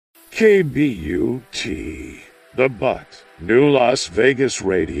KBUT, The Butt, New Las Vegas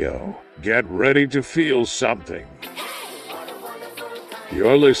Radio. Get ready to feel something.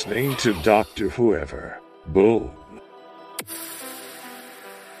 You're listening to Dr. Whoever. Boom.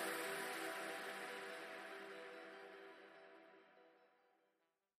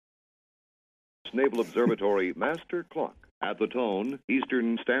 Naval Observatory Master Clock. At the tone,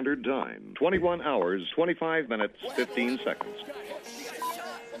 Eastern Standard Time, 21 hours, 25 minutes, 15 seconds.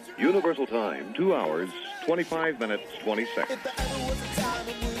 Universal Time, 2 hours, 25 minutes, 20 seconds.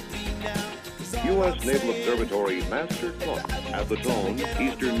 U.S. Naval Observatory Master Clock. At the tone,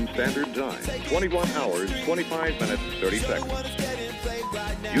 Eastern Standard Time, 21 hours, 25 minutes, 30 seconds.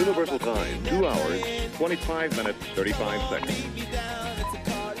 Universal Time, 2 hours, 25 minutes, 35 seconds.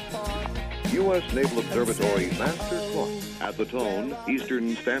 U.S. Naval Observatory Master Clock. At the tone,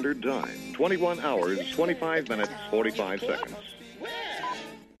 Eastern Standard Time, 21 hours, 25 minutes, 45 seconds.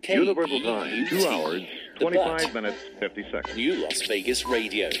 Universal Time, 2 hours, 25 minutes, 50 seconds. New Las Vegas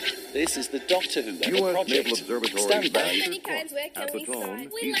Radio. This is the Doctor Who U.S. Project. Naval Observatory Stand by. Master Clock. At the tone,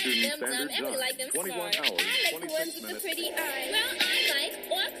 Eastern Standard Time, 21 hours, I like the 26 ones with the minutes. pretty eyes. Well, I like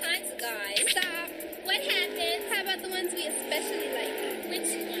all kinds of guys. Stop. What happened? How about the ones we especially like? Which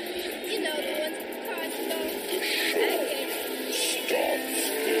ones? You know, the ones with the cars low.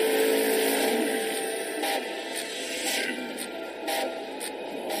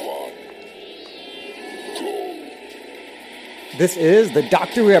 This is the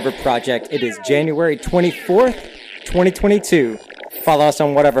Dr. Whoever Project. It is January 24th, 2022. Follow us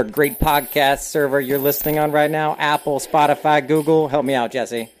on whatever great podcast server you're listening on right now. Apple, Spotify, Google. Help me out,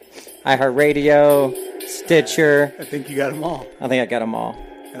 Jesse. iHeartRadio, Stitcher. I think you got them all. I think I got them all.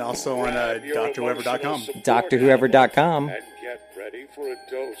 And also on drwhoever.com. drwhoever.com. And get ready for a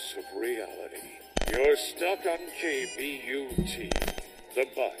dose of reality. You're stuck on KBUT, The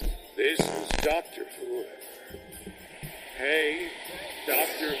Butt. This is Dr. Whoever. Hey,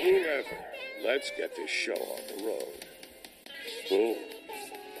 Dr. Whoever, let's get this show on the road. Boom.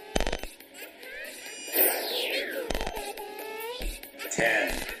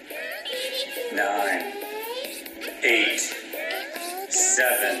 Ten, 9, 8,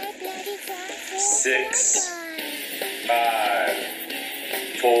 7, 6, 5,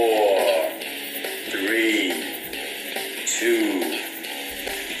 4, 3, 2,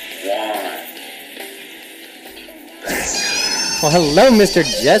 1. Well, hello, Mr.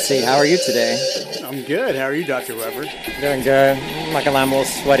 Jesse. How are you today? I'm good. How are you, Dr. Weber? Doing good. I'm not gonna lie, I'm a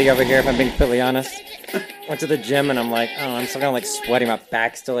little sweaty over here, if I'm being completely honest. Went to the gym and I'm like, oh, I'm still kind of like sweaty. My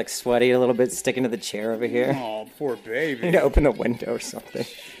back's still like sweaty a little bit, sticking to the chair over here. Oh, poor baby. I need to open the window or something.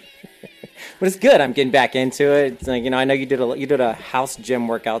 But it's good. I'm getting back into it. It's like, I know you did a house gym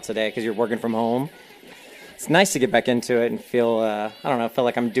workout today because you're working from home. It's nice to get back into it and feel feel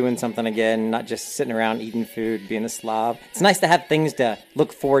like I'm doing something again, not just sitting around eating food, being a slob. It's nice to have things to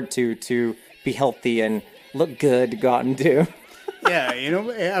look forward to be healthy and look good to go out and do. Yeah,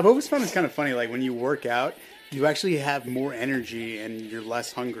 I've always found it's kind of funny, like when you work out, you actually have more energy and you're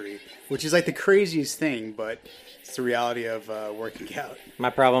less hungry, which is like the craziest thing, but it's the reality of working out. My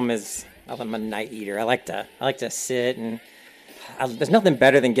problem is I'm a night eater. I like to sit and there's nothing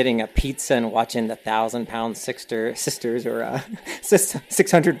better than getting a pizza and watching the 1,000-pound sisters or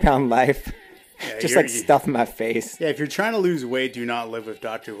 600-pound life. Yeah, just like stuff in my face. Yeah, if you're trying to lose weight, do not live with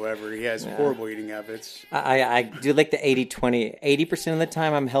Dr. Whoever. He has horrible eating habits. I do like the 80-20. 80% of the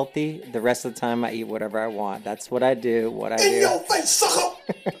time I'm healthy. The rest of the time I eat whatever I want. That's what I do. In your face, sucker!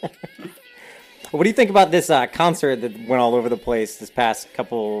 What do you think about this concert that went all over the place this past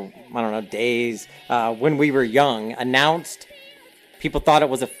couple, days? When we were young, announced, people thought it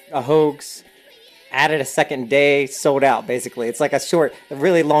was a hoax, added a second day, sold out, basically. It's like a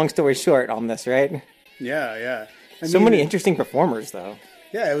really long story short on this, right? Yeah. So many interesting performers, though.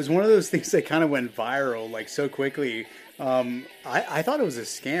 Yeah, it was one of those things that kind of went viral, like, so quickly. I thought it was a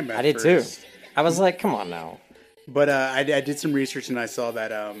scam at I did, first. too. I was like, come on now. But I did some research, and I saw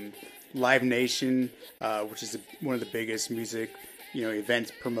that Live Nation, which is one of the biggest music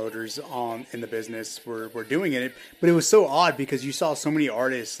event promoters in the business were doing it. But it was so odd because you saw so many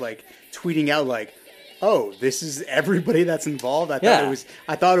artists like tweeting out like, oh, this is everybody that's involved. I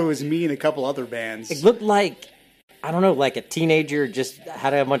thought it was me and a couple other bands. It looked like, like a teenager just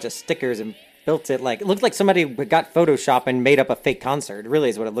had a bunch of stickers and built it. Like, it looked like somebody got Photoshop and made up a fake concert. It really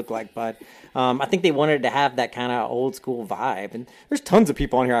is what it looked like. But I think they wanted to have that kind of old school vibe. And there's tons of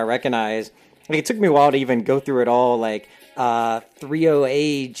people on here I recognize. Like, it took me a while to even go through it all. Like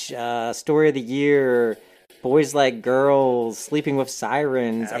 3OH, Story of the Year, Boys Like Girls, Sleeping with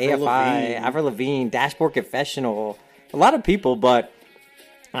Sirens, AFI, Avril Lavigne, Dashboard Confessional. A lot of people, but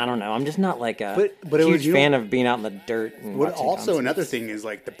I don't know. I'm just not like a But it was, huge fan of being out in the dirt. And What watching also concerts. another thing is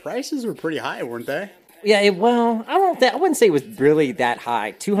like the prices were pretty high, weren't they? Yeah, well, I wouldn't say it was really that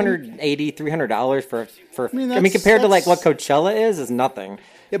high. $280, $300 for I mean, compared to like what Coachella is nothing.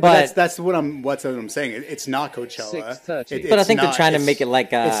 Yeah, but that's what I'm saying. It's not Coachella. But I think they're trying to make it like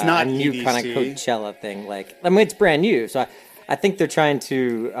it's not a new EDC. kind of Coachella thing. Like, I mean, it's brand new, so I think they're trying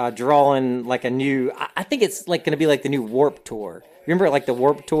to draw in like a new. I think it's like going to be like the new Warped Tour. Remember, like the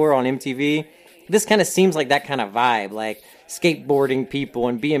Warped Tour on MTV? This kind of seems like that kind of vibe, like skateboarding people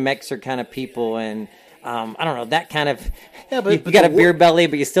and BMXer kind of people, and I don't know, that kind of. Yeah, but you got a beer belly,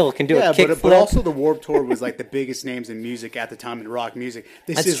 but you still can do a kickflip. But also the Warped Tour was like the biggest names in music at the time in rock music.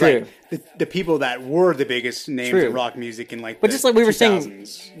 This is true. Like the people that were the biggest names in rock music in like. But just like we were 2000s.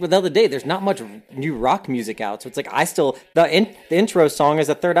 saying the other day, there's not much new rock music out, so it's like the intro song is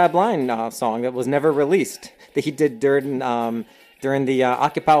a Third Eye Blind song that was never released that he did during the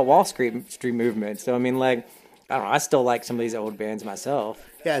Occupy Wall Street movement. So I mean, like, I don't know, I still like some of these old bands myself.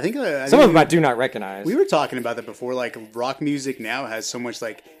 Yeah, I think some of them I do not recognize. We were talking about that before. Like rock music now has so much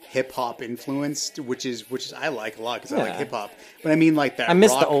like hip hop influence, which is I like a lot because I like hip hop. But I mean, like that. I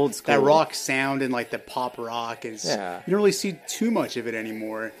miss rock, the old school. That rock sound and like the pop rock is. Yeah. You don't really see too much of it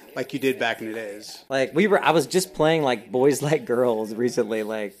anymore, like you did back in the days. Like I was just playing like Boys Like Girls recently,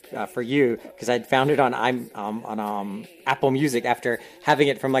 like for you, because I'd found it on Apple Music after having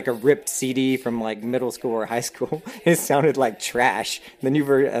it from like a ripped CD from like middle school or high school. It sounded like trash.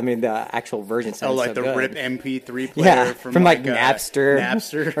 The actual version sounded like so the good. RIP MP3 player from like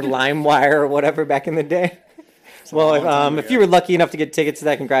Napster or LimeWire or whatever back in the day. Well, if you were lucky enough to get tickets to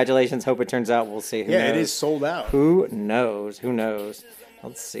that, congratulations. Hope it turns out. We'll see. Who knows? It is sold out. Who knows?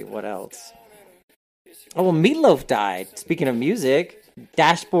 Let's see what else. Oh, well, Meatloaf died. Speaking of music,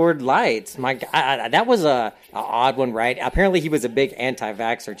 Dashboard Lights. My God, that was a odd one, right? Apparently, he was a big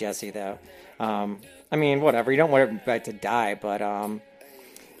anti-vaxxer, Jesse. Though, I mean, whatever. You don't want everybody to die, but I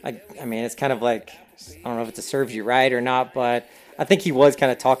mean, it's kind of like I don't know if it serves you right or not, but I think he was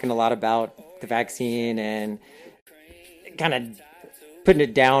kind of talking a lot about the vaccine and kind of putting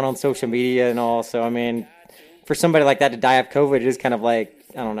it down on social media and all. So, I mean, for somebody like that to die of COVID, it is kind of like,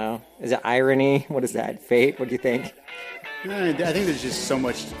 I don't know. Is it irony? What is that? Fate? What do you think? I think there's just so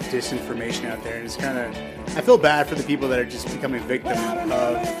much disinformation out there. And it's kind of, I feel bad for the people that are just becoming victim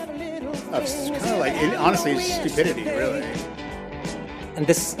of kind of like, honestly, stupidity, really. And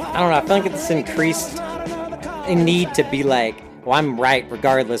this, I don't know, I feel like it's increased in need to be like, well, I'm right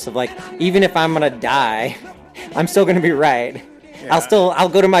regardless of like, even if I'm going to die, I'm still going to be right. Yeah. I'll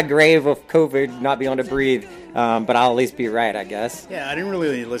go to my grave with COVID, not be able to breathe, but I'll at least be right, I guess. Yeah, I didn't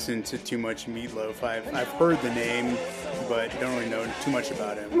really listen to too much Meatloaf. I've heard the name, but don't really know too much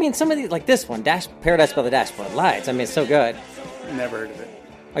about him. I mean, some of these, like this one, Paradise by the Dashboard Lights. I mean, it's so good. Never heard of it.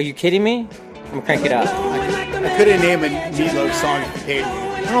 Are you kidding me? I'm gonna crank it up. I couldn't name a Meatloaf song if you paid me.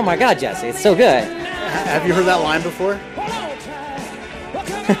 Oh my God, Jesse, it's so good. Have you heard that line before?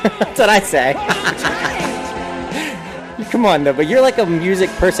 That's what I say. Come on, though, but you're like a music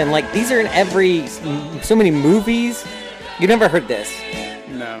person. Like, these are in so many movies. You never heard this?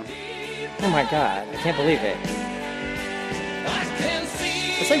 No. Oh my God, I can't believe it.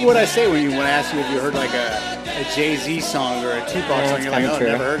 It's like what I say when I ask you if you heard like a Jay-Z song or a Tupac song. You're like, oh, I've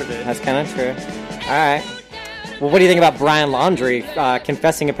never heard of it. That's kind of true. All right. Well, what do you think about Brian Laundrie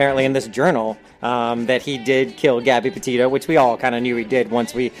confessing apparently in this journal that he did kill Gabby Petito, which we all kind of knew he did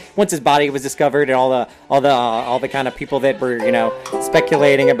once his body was discovered, and all the kind of people that were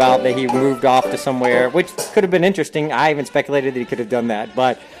speculating about that he moved off to somewhere, which could have been interesting. I even speculated that he could have done that,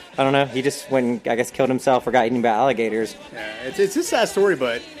 but I don't know. He just went and I guess killed himself or got eaten by alligators. Yeah, it's a sad story,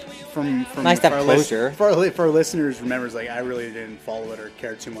 but from nice to have closure. For our listeners, remembers like I really didn't follow it or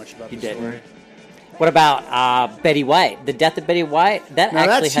care too much about the story. What about Betty White? The death of Betty White? That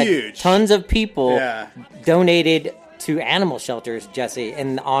actually had huge. Tons of people donated to animal shelters, Jesse,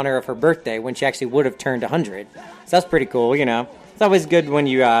 in honor of her birthday when she actually would have turned 100. So that's pretty cool, It's always good when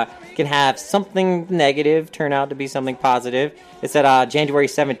you can have something negative turn out to be something positive. It said January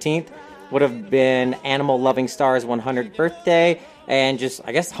 17th would have been Animal Loving Star's 100th birthday. And just,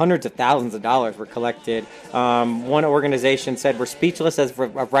 I guess, hundreds of thousands of dollars were collected. One organization said, we're speechless as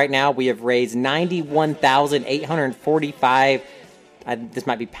of right now. We have raised $91,845. This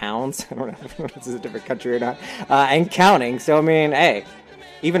might be pounds. I don't know if this is a different country or not. And counting. So, I mean, hey,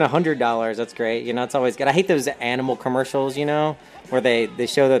 even $100, that's great. It's always good. I hate those animal commercials, where they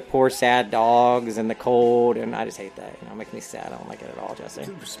show the poor, sad dogs and the cold. And I just hate that. It makes me sad. I don't like it at all, Jesse.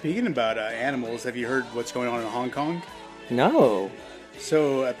 Speaking about animals, have you heard what's going on in Hong Kong? No.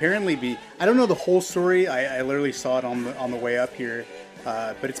 So apparently, I don't know the whole story. I literally saw it on the way up here.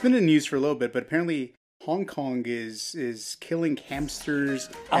 but it's been in the news for a little bit. But apparently, Hong Kong is killing hamsters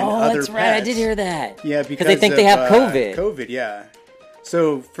and other that's pets. right. I did hear that. Yeah, because they think they have COVID. COVID, yeah.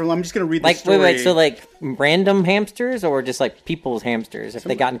 So I'm just gonna read the Like, story. wait, so like random hamsters or just like people's hamsters if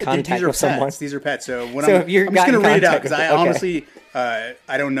they got in contact with someone? These are pets. So If I'm you're just got in gonna read it out contact because with I it, okay. honestly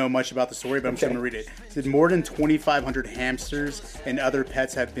I don't know much about the story, but I'm just gonna read it. It said more than 2,500 hamsters and other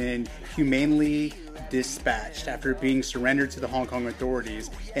pets have been humanely dispatched after being surrendered to the Hong Kong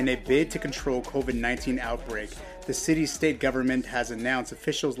authorities in a bid to control COVID-19 outbreak. The city's state government has announced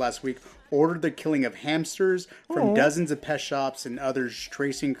officials last week ordered the killing of hamsters from dozens of pet shops and others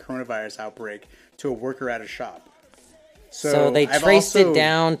tracing coronavirus outbreak to a worker at a shop. So they I've traced also- it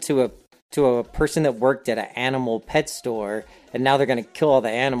down to a person that worked at an animal pet store, and now they're going to kill all the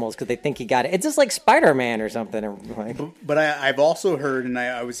animals because they think he got it. It's just like Spider-Man or something. Or like, But I've also heard, and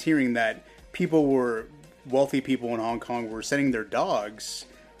I was hearing that wealthy people in Hong Kong were sending their dogs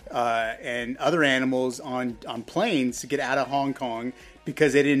and other animals on planes to get out of Hong Kong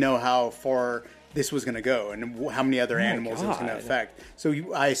because they didn't know how far this was going to go and how many other animals it was going to God. affect. So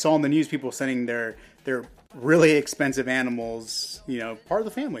I saw in the news people sending their really expensive animals, part of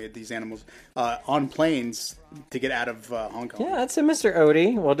the family of these animals, on planes to get out of Hong Kong. yeah, that's a Mr.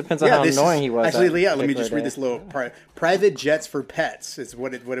 Odie. Well, it depends on how annoying he was. Actually, that let me just particular read this day. little private jets for pets is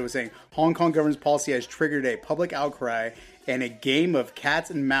what it was saying. Hong Kong government's policy has triggered a public outcry and a game of cats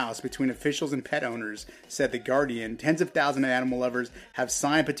and mouse between officials and pet owners, said The Guardian. Tens of thousands of animal lovers have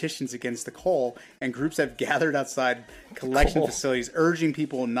signed petitions against the call, and groups have gathered outside collection facilities urging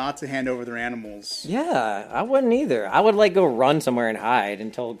people not to hand over their animals. Yeah, I wouldn't either. I would go run somewhere and hide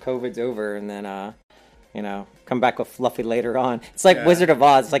until COVID's over, and then come back with Fluffy later on. It's like Wizard of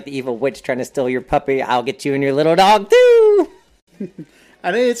Oz. It's like the evil witch trying to steal your puppy. I'll get you and your little dog too.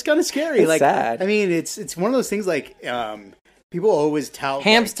 I mean, it's kind of scary. It's sad. I mean, it's one of those things people always tout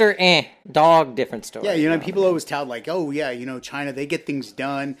Hamster, dog, different story. Yeah, people always tout China, they get things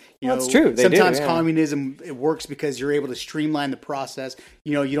done. That's true. They sometimes do, yeah. communism, it works because you're able to streamline the process.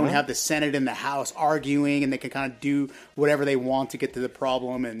 You don't have the Senate and the House arguing, and they can kind of do whatever they want to get to the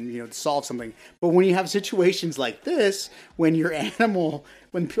problem and solve something. But when you have situations like this, when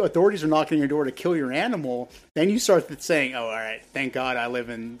authorities are knocking on your door to kill your animal, then you start saying, "Oh, all right, thank God I live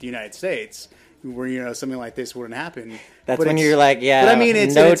in the United States." Where something like this wouldn't happen. That's But when it's- you're like, yeah, but I mean,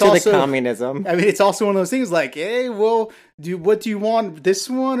 it's no to also, the communism. I mean, it's also one of those things like, hey, well, what do you want, this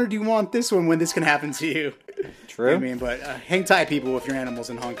one or do you want this one when this can happen to you? True. I mean, but hang tight, people, with your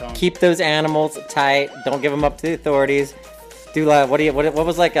animals in Hong Kong. Keep those animals tight. Don't give them up to the authorities. Do what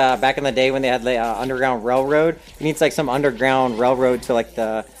was back in the day when they had the underground railroad? You need some underground railroad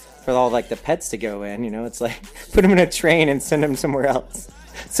to for all the pets to go in. It's like put them in a train and send them somewhere else.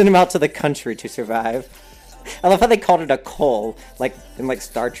 Send them out to the country to survive. I love how they called it a coal, in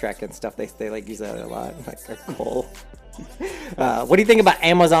Star Trek and stuff. They use that a lot, a coal. What do you think about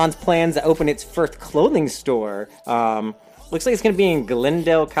Amazon's plans to open its first clothing store? Looks like it's going to be in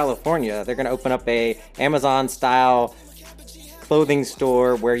Glendale, California. They're going to open up a Amazon-style clothing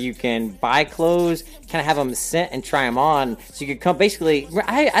store where you can buy clothes, kind of have them sent and try them on. So you could come. Basically,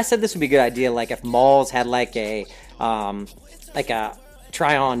 I said this would be a good idea. If malls had a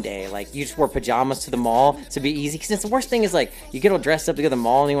try-on day, you just wear pajamas to the mall to be easy. Because the worst thing is you get all dressed up to go to the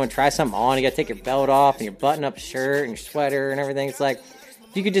mall and you want to try something on. You got to take your belt off and your button-up shirt and your sweater and everything. It's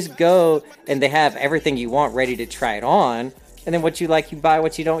you could just go and they have everything you want ready to try it on. And then what you like, you buy.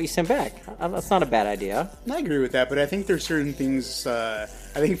 What you don't, you send back. That's not a bad idea. I agree with that, but I think there's certain things. I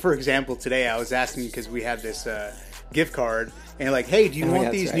think, for example, today I was asking because we had this gift card, and you're like, "Hey, do you want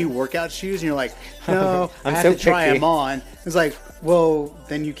that's these right. new workout shoes?" And you're like, "No, I I'm have so to try picky." them on." It's like, well,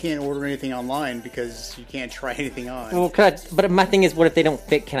 then you can't order anything online because you can't try anything on. Well, but my thing is, what if they don't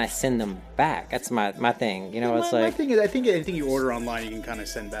fit? Can I send them back? That's my thing. My thing is, I think anything you order online, you can kind of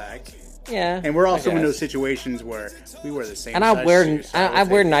send back. yeah. And we're also I in guess. those situations where we wear the same. And I size wear shoes, so I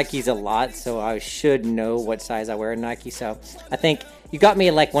would wear think- Nikes a lot, so I should know what size I wear in Nike. So I think you got me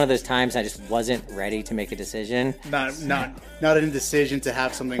at one of those times I just wasn't ready to make a decision. Not an indecision to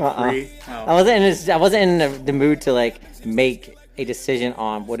have something free. Oh. I wasn't in the mood to make a decision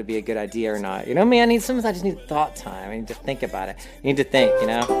on would it be a good idea or not. You know me, sometimes I just need thought time. I need to think about it. I need to think,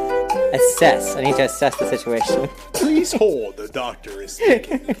 assess. I need to assess the situation. Please hold. The doctor is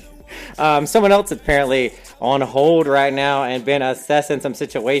speaking. Someone else apparently on hold right now and been assessing some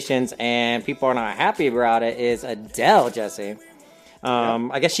situations, and people are not happy about it. Is Adele, Jesse?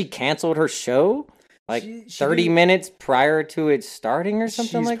 I guess she canceled her show She 30 minutes prior to it starting or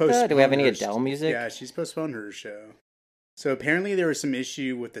something She's like that. Do we have any postponed her- Adele music? Yeah, she's postponed her show. So apparently there was some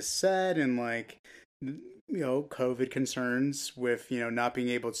issue with the set and COVID concerns with, not being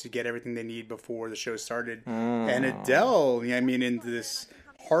able to get everything they need before the show started. And Adele, in this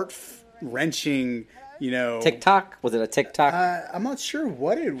heart-wrenching, TikTok? Was it a TikTok? I'm not sure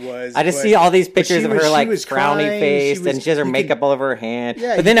what it was. I just see all these pictures of her like frowny faced, and she has her makeup all over her hand.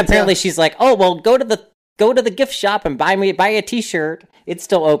 Yeah, but then apparently she's like, "Oh well, go to the gift shop and buy a T-shirt. It's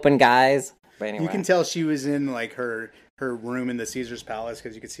still open, guys." But anyway, you can tell she was in like her room in the Caesar's Palace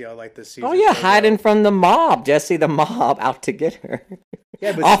because you could see all like the Caesar's. Oh yeah, hiding from the mob, Jesse. The mob out to get her.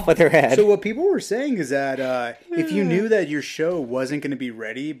 Yeah, but off with her head. So what people were saying is that if you knew that your show wasn't going to be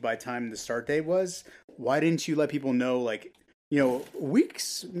ready by the time the start date was, why didn't you let people know, like,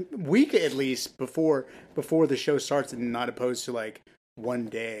 week at least before the show starts, and not opposed to like one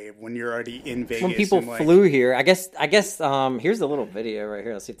day when you're already in Vegas? When people flew here, I guess. Here's a little video right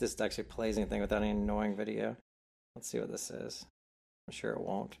here. Let's see if this actually plays anything without any annoying video. Let's see what this is. I'm sure it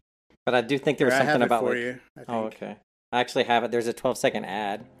won't, but I do think there was something about for like. You, oh, okay. I actually have it. There's a 12-second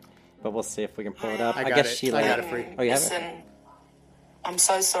ad, but we'll see if we can pull it up. I guess she got it free. Oh, you have Listen, it? I'm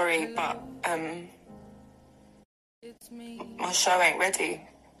so sorry, but my show ain't ready.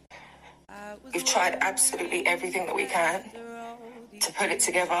 We've tried absolutely everything that we can to put it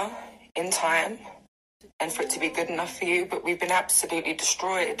together in time and for it to be good enough for you, but we've been absolutely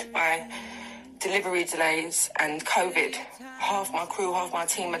destroyed by delivery delays and COVID. Half my crew, half my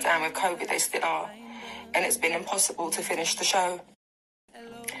team are down with COVID. They still are. And it's been impossible to finish the show.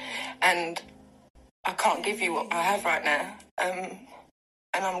 And I can't give you what I have right now. And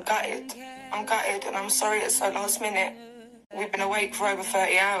I'm gutted. And I'm sorry it's so last minute. We've been awake for over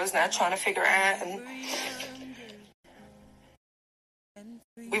 30 hours now trying to figure it out. And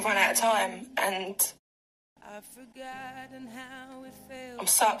we've run out of time. And I'm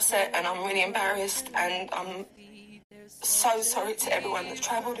so upset and I'm really embarrassed. And I'm so sorry to everyone that's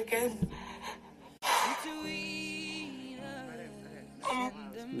travelled again.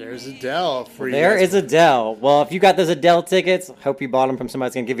 There's Adele for you. There is Adele. Well, if you got those Adele tickets, hope you bought them from somebody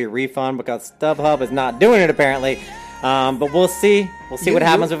that's going to give you a refund because StubHub is not doing it apparently. But we'll see. We'll see what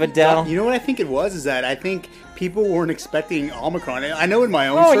happens with Adele. You know what I think it was? Is that I think people weren't expecting Omicron. I know in my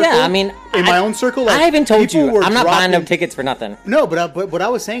own circle. Yeah, my own circle, like, I even told you I'm not buying no tickets for nothing. No, but what I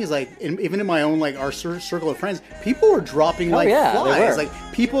was saying is like, even in my own like our circle of friends, people were dropping flies. They were. Like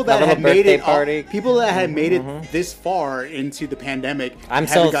people that had made it, people that had made it this far into the pandemic. I'm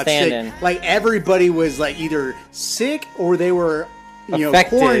still standing. Sick. Like everybody was like either sick or they were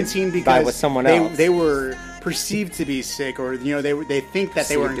quarantined because with someone else. They were perceived to be sick, or they think that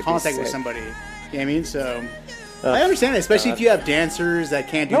they were in contact with somebody. You know what I mean? So I understand it, especially if you have dancers that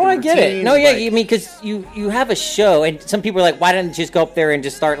can't do. No, I get it. No, yeah, because you have a show, and some people are like, why didn't you just go up there and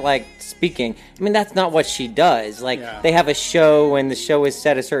just start like speaking? I mean, that's not what she does. Like they have a show, and the show is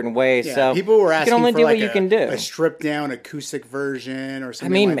set a certain way. Yeah, so people were asking you can only for do like what you can do. A stripped down acoustic version or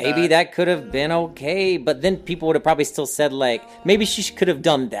something. I mean, like maybe that could have been okay, but then people would have probably still said like, maybe she could have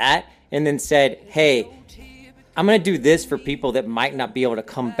done that, and then said, hey, I'm going to do this for people that might not be able to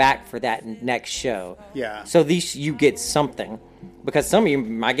come back for that next show. Yeah. So these you get something. Because some of you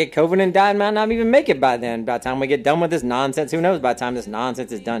might get COVID and die and might not even make it by then. By the time we get done with this nonsense, who knows by the time this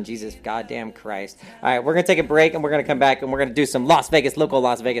nonsense is done. Jesus goddamn Christ. All right, we're going to take a break and we're going to come back and we're going to do some local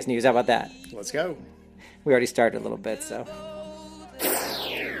Las Vegas news. How about that? Let's go. We already started a little bit, so...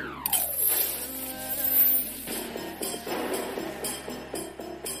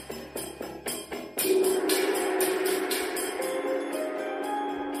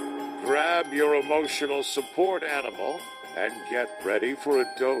 Grab your emotional support animal and get ready for a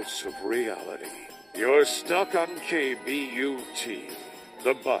dose of reality. You're stuck on KBUT,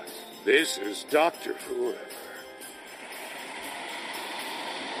 The Butt. This is Dr. Whoever.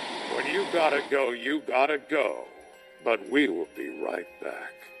 When you gotta go, you gotta go. But we will be right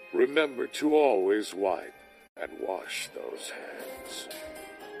back. Remember to always wipe and wash those hands.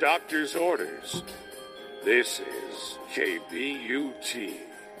 Doctor's orders. This is KBUT.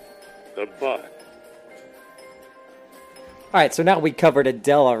 The Butt. All right, so now we covered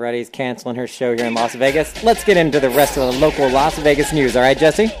Adele already. He's canceling her show here in Las Vegas. Let's get into the rest of the local Las Vegas news. All right,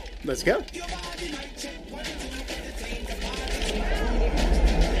 Jesse? Let's go.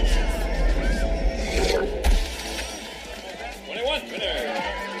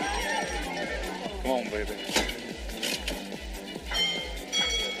 Come on, baby.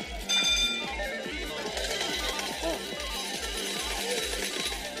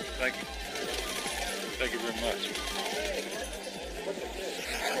 Thank you. Thank you very much.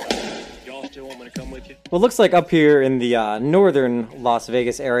 Y'all still want me to come with you? Well, it looks like up here in the northern Las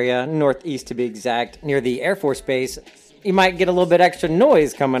Vegas area, northeast to be exact, near the Air Force Base, you might get a little bit extra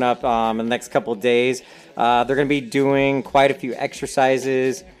noise coming up in the next couple of days. They're going to be doing quite a few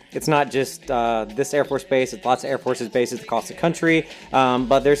exercises. It's not just this Air Force base. It's lots of Air Force's bases across the country.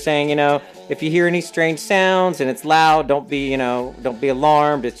 But they're saying, if you hear any strange sounds and it's loud, don't be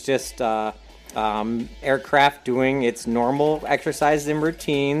alarmed. It's just aircraft doing its normal exercises and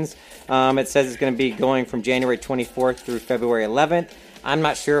routines. It says it's going to be going from January 24th through February 11th. I'm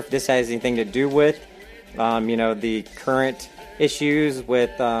not sure if this has anything to do with, the current issues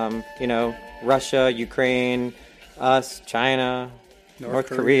with, Russia, Ukraine, us, China, North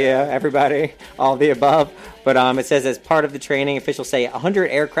Korea, everybody, all the above. But it says as part of the training, officials say 100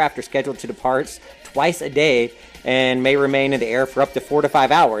 aircraft are scheduled to depart twice a day and may remain in the air for up to 4 to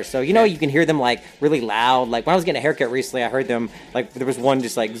 5 hours. So, you can hear them, like, really loud. Like, when I was getting a haircut recently, I heard them, like, there was one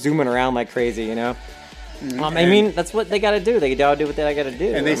just, like, zooming around like crazy, that's what they got to do. They got to do what they got to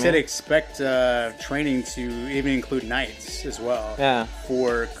do. And they said expect training to even include nights as well. Yeah.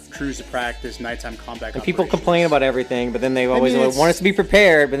 For crews to practice nighttime combat. And people complain about everything, but then they always want us to be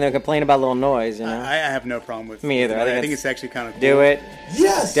prepared, but they'll complain about a little noise, I have no problem with me either. I think it's actually kind of cool. Do it.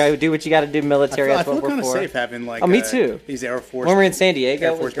 Yes. Do what you got to do, military. I feel kind of safe having me too. These Air Force. When we're in San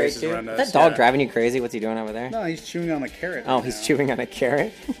Diego, Air Force great bases too. around us. Is that dog driving you crazy? What's he doing over there? No, he's chewing on a carrot. Oh, he's chewing on a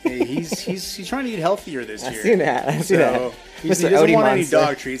carrot. Hey, he's trying to eat healthier this year. I've seen that. He doesn't want any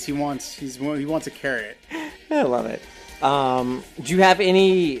dog treats. He wants a carrot. I love it. Do you have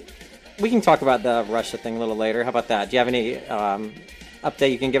any? We can talk about the Russia thing a little later. How about that? Do you have any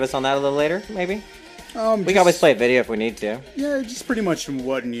update you can give us on that a little later? Maybe. We can always play a video if we need to. Yeah, just pretty much from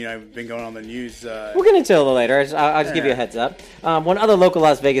what I've been going on the news. We'll get into it a little later. I'll just give you a heads up. One other local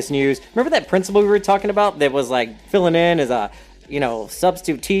Las Vegas news. Remember that principal we were talking about that was like filling in as a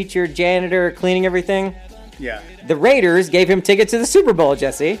substitute teacher, janitor, cleaning everything? Yeah. The Raiders gave him tickets to the Super Bowl,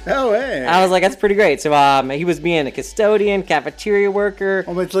 Jesse. Oh, hey. I was like, that's pretty great. So he was being a custodian, cafeteria worker.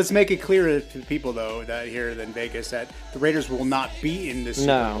 Well, let's make it clear to the people, though, that here in Vegas, that the Raiders will not be in the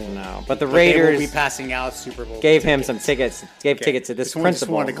Super Bowl. No. But the Raiders they will be passing out Super Bowl gave him some tickets. Tickets to this principal.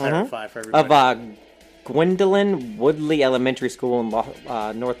 Just wanted to clarify for everybody. Of Gwendolyn Woodley Elementary School in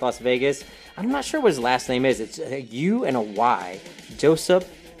North Las Vegas. I'm not sure what his last name is. It's U and a Y. Joseph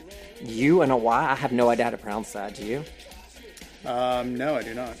U and a Y. I have no idea how to pronounce that. Do you? No, I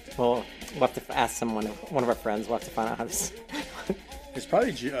do not. Well, we'll have to ask one of our friends. We'll have to find out how to. It's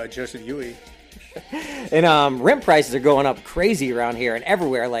probably Joseph Huey. And rent prices are going up crazy around here and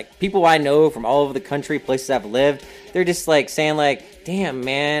everywhere. Like, people I know from all over the country, places I've lived, they're just like saying like, damn,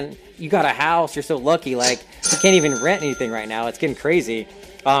 man, you got a house, you're so lucky. Like, you can't even rent anything right now. It's getting crazy.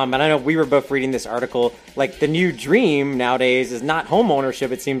 And I know we were both reading this article. Like, the new dream nowadays is not home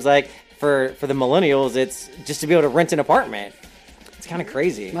ownership, it seems like. For the millennials, it's just to be able to rent an apartment. It's kind of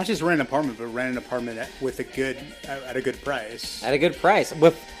crazy. Not just rent an apartment, but rent an apartment at a good price. At a good price.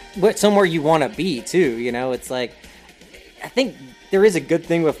 With somewhere you want to be, too. It's like, I think there is a good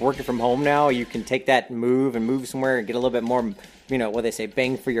thing with working from home now. You can take that move somewhere and get a little bit more, what they say,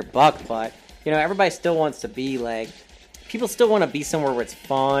 bang for your buck. But, everybody still wants to be like, people still want to be somewhere where it's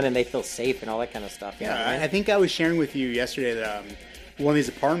fun and they feel safe and all that kind of stuff. I think I was sharing with you yesterday that one of these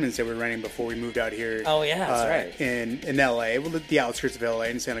apartments that we're renting before we moved out here. Oh yeah, that's right. In LA, well, the outskirts of LA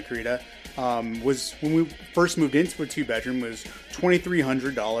in Santa Clarita, was when we first moved into a 2-bedroom was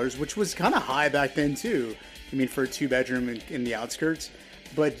 $2,300, which was kind of high back then too. I mean, for a 2-bedroom in the outskirts.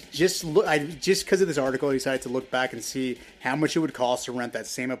 But just because of this article, I decided to look back and see how much it would cost to rent that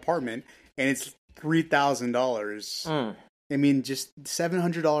same apartment, and it's $3,000. I mean, just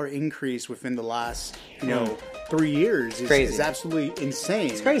 $700 increase within the last, 3 years is absolutely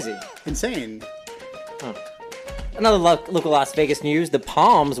insane. It's crazy. Insane. Another local Las Vegas news, the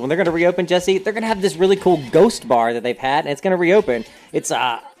Palms, when they're going to reopen, Jesse, they're going to have this really cool ghost bar that they've had, and it's going to reopen. It's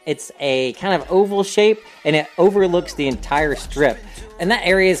a kind of oval shape, and it overlooks the entire strip. And that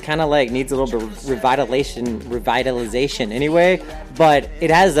area is kind of like needs a little bit of revitalization anyway, but it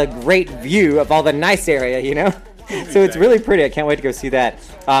has a great view of all the nice area, So it's really pretty. I can't wait to go see that.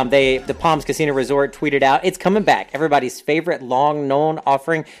 The Palms Casino Resort tweeted out, it's coming back. Everybody's favorite, long-known,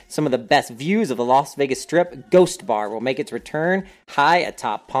 offering some of the best views of the Las Vegas Strip. Ghost Bar will make its return high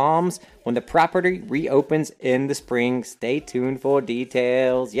atop Palms when the property reopens in the spring. Stay tuned for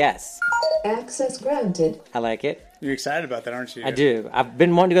details. Yes. Access granted. I like it. You're excited about that, aren't you? I do. I've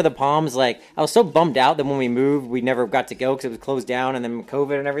been wanting to go to the Palms. Like, I was so bummed out that when we moved, we never got to go because it was closed down and then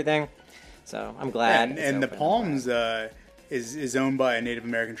COVID and everything. So I'm glad. Yeah, and the Palms is owned by a Native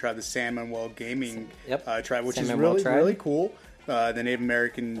American tribe, the San Manuel Gaming tribe, which is really cool. The Native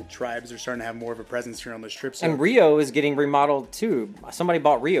American tribes are starting to have more of a presence here on the strip. So. And Rio is getting remodeled too. Somebody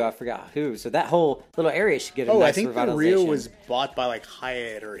bought Rio, I forgot who. So that whole little area should get a nice I think revitalization. Rio was bought by like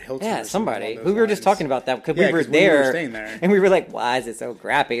Hyatt or Hilton. Yeah, or somebody. we were just talking about that because we were there, staying there, and we were like, "Why is it so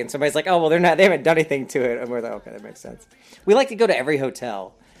crappy?" And somebody's like, "Oh, well, they haven't done anything to it." And we're like, "Okay, that makes sense." We like to go to every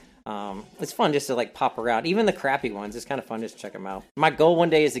hotel. It's fun just to like pop around, even the crappy ones. It's kind of fun just to check them out. My goal one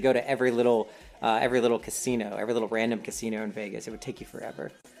day is to go to every little casino, every little random casino in Vegas. It would take you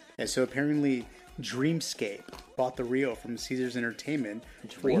forever. Yeah, so apparently Dreamscape bought the Rio from Caesars Entertainment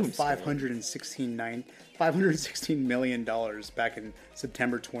for $516 million back in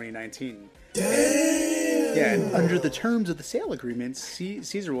September 2019. Yeah, and under the terms of the sale agreement,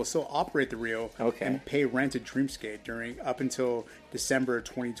 Caesar will still operate the Rio and pay rent to Dreamscape up until December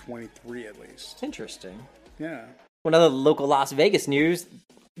 2023 at least. Interesting. Yeah. One other local Las Vegas news,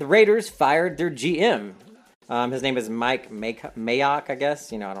 the Raiders fired their GM. His name is Mike Mayock, I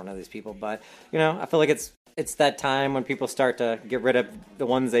guess. I don't know these people, but, I feel like it's that time when people start to get rid of the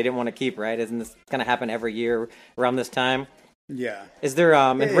ones they didn't want to keep, right? Isn't this kind of happen every year around this time? Yeah. Is there,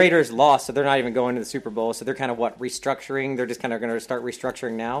 and Raiders lost, so they're not even going to the Super Bowl, so they're kind of, restructuring? They're just kind of going to start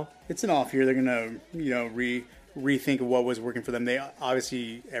restructuring now? It's an off year. They're going to, rethink of what was working for them. They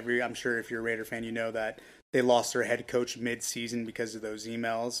obviously, I'm sure if you're a Raider fan, you know that they lost their head coach mid-season because of those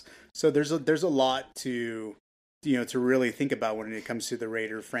emails. So there's a lot to really think about when it comes to the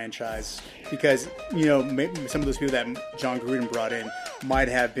Raider franchise, because maybe some of those people that John Gruden brought in might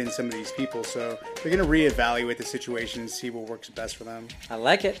have been some of these people. So they're going to reevaluate the situation and see what works best for them. I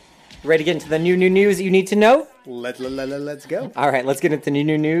like it. Ready to get into the new news that you need to know? Let's go. All right, let's get into the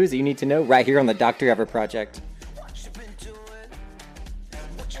new news that you need to know right here on the Dr. Ever Project.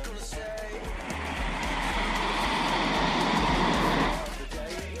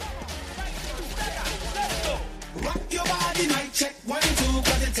 Check 1, 2,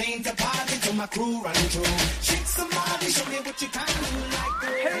 cause it ain't a party till my crew run through. Shake somebody, show me what you can do.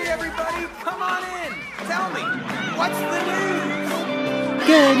 Hey everybody, come on in. Tell me, what's the news?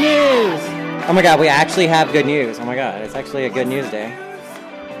 Good news! Oh my god, we actually have good news. Oh my god, it's actually a good news day.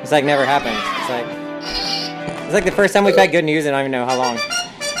 It's like never happened. It's like the first time we've had good news and I don't even know how long.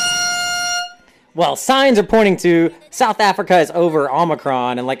 Well, signs are pointing to South Africa is over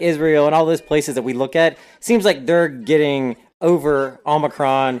Omicron, and like Israel and all those places that we look at, seems like they're getting over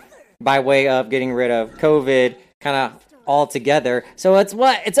Omicron by way of getting rid of COVID kind of all together. So it's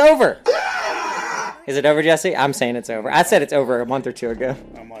over. Is it over, Jesse? I'm saying it's over. I said it's over a month or two ago.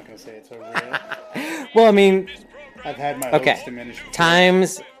 I'm not going to say it's over yet. Well, I mean, I've had my hopes diminished.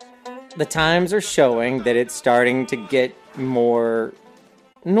 The times are showing that it's starting to get more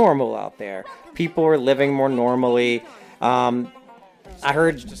normal out there. People are living more normally. I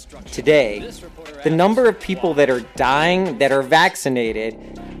heard today the number of people that are dying that are vaccinated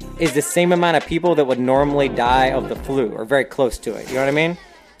is the same amount of people that would normally die of the flu, or very close to it. You know what I mean?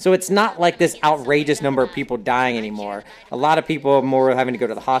 So it's not like this outrageous number of people dying anymore. A lot of people are more having to go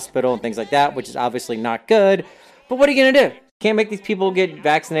to the hospital and things like that, which is obviously not good. But what are you going to do? Can't make these people get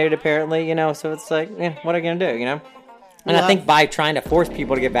vaccinated, apparently, so it's like, what are you going to do, And I think by trying to force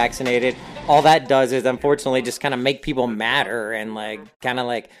people to get vaccinated, all that does is unfortunately just kind of make people madder and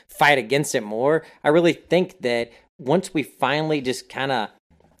fight against it more. I really think that once we finally just kind of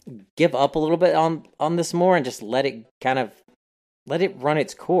give up a little bit on this more and just let it run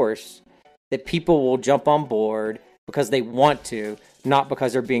its course, that people will jump on board because they want to, not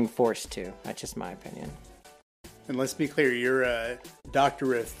because they're being forced to. That's just my opinion. And let's be clear, you're a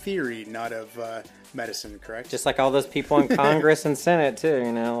doctor of theory, not of medicine, correct? Just like all those people in Congress and Senate, too,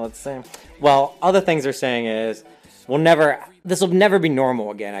 let's say. Well, other things they're saying is, this will never be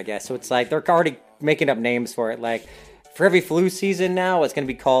normal again, I guess. So it's like, they're already making up names for it. Like, for every flu season now, it's going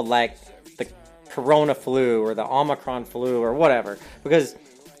to be called, like, the Corona flu or the Omicron flu or whatever. Because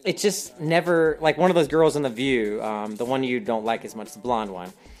it's just never, like one of those girls in The View, the one you don't like as much, the blonde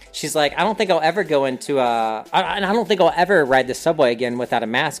one. She's like, I don't think I'll ever go into and I don't think I'll ever ride the subway again without a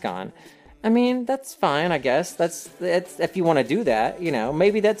mask on. I mean, that's fine, I guess. That's if you want to do that,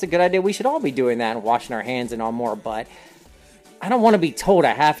 maybe that's a good idea. We should all be doing that and washing our hands and all more, but I don't want to be told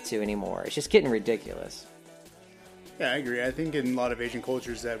I have to anymore. It's just getting ridiculous. Yeah, I agree. I think in a lot of Asian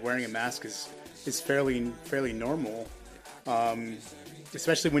cultures that wearing a mask is fairly normal.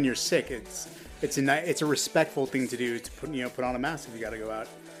 Especially when you're sick. It's a respectful thing to do to put on a mask if you got to go out.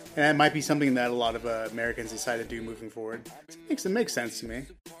 And that might be something that a lot of Americans decide to do moving forward. It makes sense to me.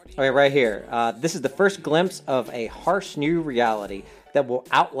 Okay, right here. This is the first glimpse of a harsh new reality that will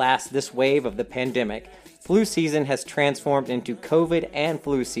outlast this wave of the pandemic. Flu season has transformed into COVID and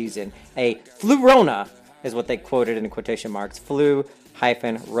flu season. A flu-rona is what they quoted in quotation marks.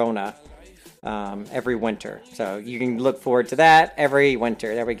 Flu-Rona. Every winter. So you can look forward to that every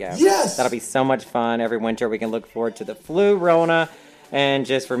winter. There we go. Yes! That'll be so much fun. Every winter we can look forward to the Flu-Rona and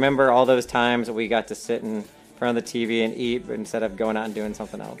just remember all those times we got to sit in front of the TV and eat instead of going out and doing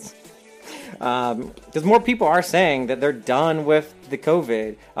something else. Because more people are saying that they're done with the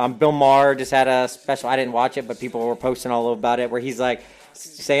COVID. Bill Maher just had a special, I didn't watch it, but people were posting all about it, where he's like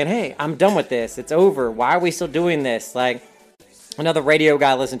saying, hey, I'm done with this. It's over. Why are we still doing this? Like, another radio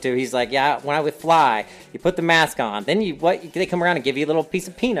guy I listened to, he's like, yeah, when I would fly, you put the mask on. Then they come around and give you a little piece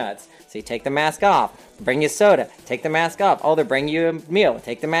of peanuts. So you take the mask off, bring you soda, take the mask off. Oh, they bring you a meal,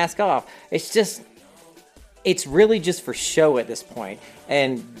 take the mask off. It's really just for show at this point.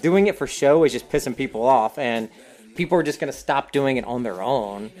 And doing it for show is just pissing people off. And people are just going to stop doing it on their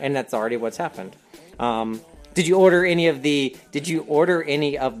own. And that's already what's happened. Did you order any of the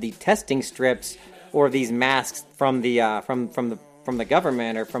testing strips or these masks from the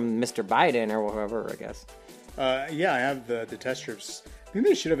government or from Mr. Biden or whoever, I guess? Yeah, I have the test strips. I think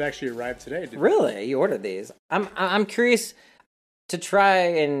they should have actually arrived today. Really? You ordered these? I'm curious to try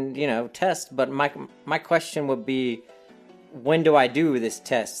and, test, but my question would be, when do I do this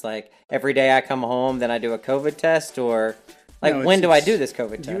test? Like, every day I come home, then I do a COVID test, or like, no, when do I do this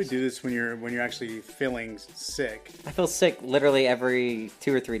COVID test? You would do this when you're actually feeling sick. I feel sick literally every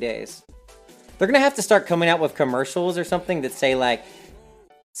 2 or 3 days. They're going to have to start coming out with commercials or something that say, like,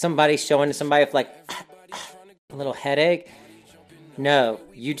 somebody's showing somebody with, like, a little headache. No,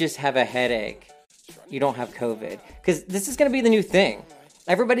 you just have a headache. You don't have COVID. Because this is going to be the new thing.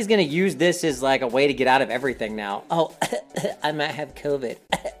 Everybody's going to use this as, like, a way to get out of everything now. Oh, I might have COVID.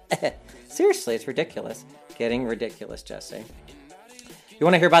 Seriously, it's ridiculous. Getting ridiculous, Jesse. You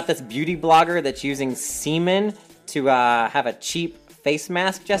want to hear about this beauty blogger that's using semen to have a cheap face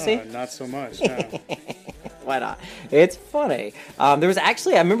mask, Jesse? Not so much, no. Why not? It's funny. There was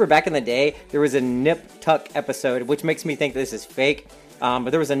actually, I remember back in the day, there was a Nip Tuck episode, which makes me think this is fake. But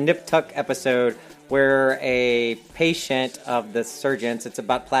there was a Nip Tuck episode where a patient of the surgeons, it's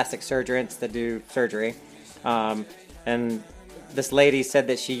about plastic surgeons that do surgery, and this lady said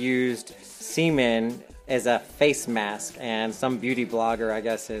that she used semen as a face mask, and some beauty blogger, I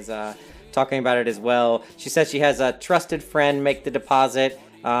guess, is talking about it as well. She says she has a trusted friend make the deposit,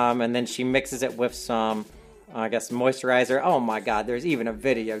 and then she mixes it with some, I guess, moisturizer. Oh my God, there's even a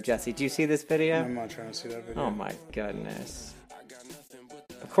video, Jesse. Do you see this video? I'm not trying to see that video. Oh my goodness.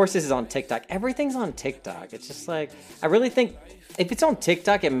 Of course, this is on TikTok. Everything's on TikTok. It's just like, I really think if it's on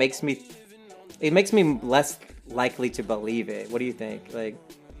TikTok, it makes me less likely to believe it. What do you think? Like,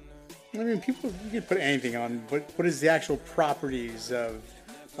 I mean, people, you can put anything on, but what is the actual properties of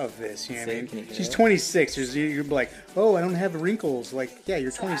this? You know what I mean? She's 26. You're like, oh, I don't have wrinkles. Like, yeah,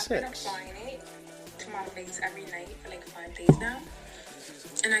 you're 26. I've been applying it to my face every night for like 5 days now,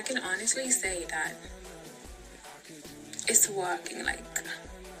 and I can honestly say that it's working. Like,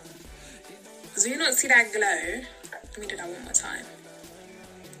 so you don't see that glow. Let me do that one more time.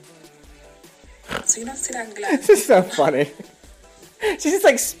 So you don't see that glow. This is so funny. She's just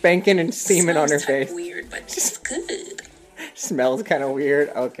like spanking and semen on her face. Weird, but it's good. Smells kind of weird.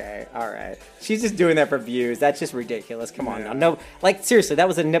 Okay, all right. She's just doing that for views. That's just ridiculous. Come on now. No, like, seriously, that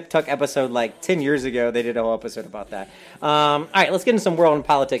was a Nip Tuck episode like 10 years ago. They did a whole episode about that. All right, let's get into some world and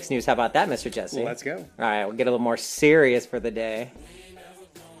politics news. How about that, Mr. Jesse? Well, let's go. All right, we'll get a little more serious for the day.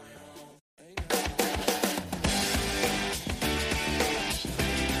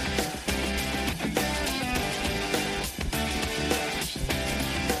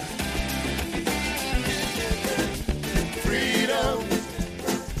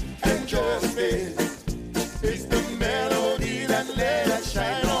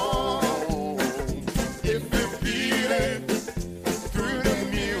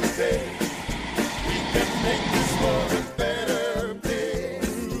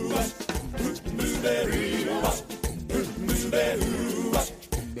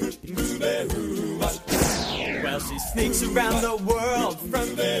 Sneaks around the world from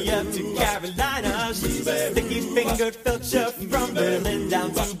India to Carolina. She's a sticky-fingered filcher from Berlin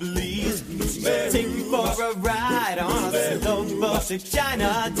down to Belize. She'll take you for a ride on a slow boat to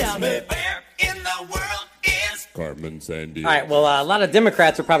China. Tell me, where in the world is Carmen Sandiego? All right, well, a lot of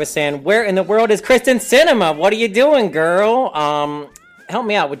Democrats are probably saying, where in the world is Kristen Sinema? What are you doing, girl? Help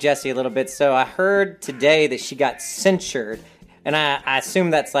me out with Jesse a little bit. So I heard today that she got censured. And I assume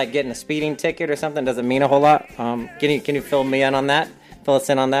that's like getting a speeding ticket or something. Doesn't mean a whole lot. Can you fill me in on that? Fill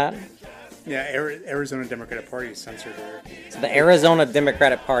us in on that? Yeah, Arizona Democratic Party censored her. So the Arizona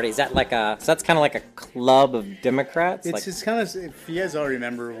Democratic Party, is that like so that's kind of like a club of Democrats? It's kind of, if you guys all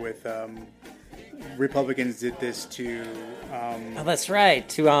remember with Republicans did this to. Oh, that's right.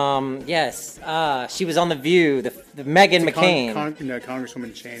 To yes, she was on the View. The Meghan McCain.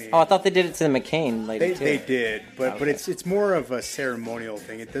 Congresswoman Cheney. Oh, I thought they did it to the McCain lady too. They did, but it's more of a ceremonial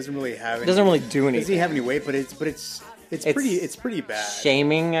thing. It doesn't really have. It doesn't really do anything. Doesn't have any weight, but it's pretty bad.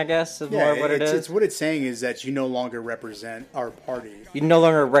 Shaming, I guess, is more what it is. It's what it's saying is that you no longer represent our party. You no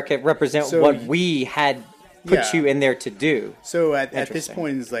longer represent what we had put you in there to do. So at this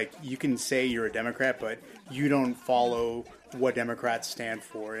point, it's like you can say you're a Democrat, but you don't follow what Democrats stand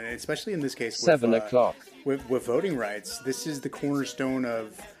for, and especially in this case, 7 o'clock with voting rights. This is the cornerstone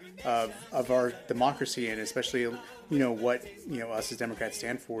of our democracy, and especially what us as Democrats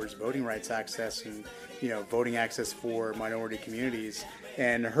stand for is voting rights access and voting access for minority communities.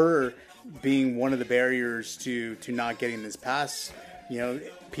 And her being one of the barriers to not getting this passed,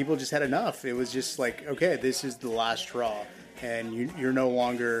 people just had enough. It was just like, okay, this is the last straw, and you're no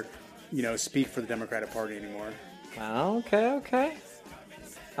longer speak for the Democratic Party anymore. Okay.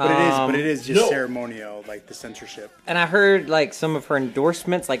 But it is just ceremonial, like the censorship. And I heard like some of her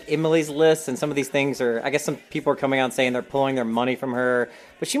endorsements, like Emily's List, and some of these things are. I guess some people are coming out saying they're pulling their money from her,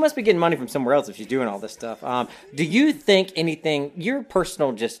 but she must be getting money from somewhere else if she's doing all this stuff. Do you think anything? Your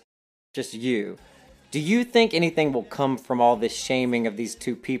personal, just you. Do you think anything will come from all this shaming of these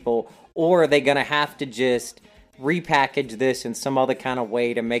two people, or are they going to have to just repackage this in some other kind of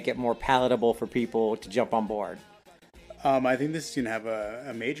way to make it more palatable for people to jump on board? I think this is going to have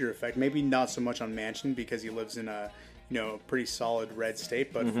a major effect. Maybe not so much on Manchin because he lives in a pretty solid red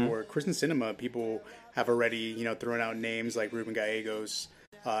state, but for Kristen Sinema, people have already thrown out names like Ruben Gallegos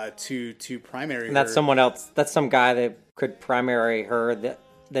to primary. And that's her. Someone else. That's some guy that could primary her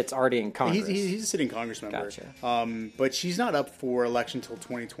that's already in Congress. He's a sitting Congress member. Gotcha. But she's not up for election until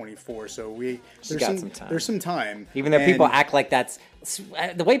 2024, so there's some time. There's some time. Even though people act like that's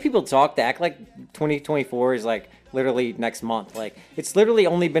the way people talk, they act like 2024 is like literally next month. Like it's literally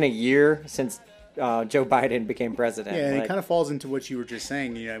only been a year since Joe Biden became president. Yeah, and it kind of falls into what you were just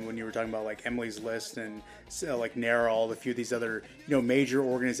saying. When you were talking about like Emily's List and like NARAL, a few of these other major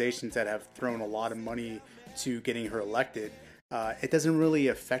organizations that have thrown a lot of money to getting her elected. It doesn't really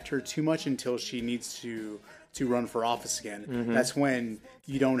affect her too much until she needs to run for office again. Mm-hmm. That's when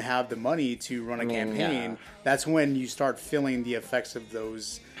you don't have the money to run a campaign. Yeah. That's when you start feeling the effects of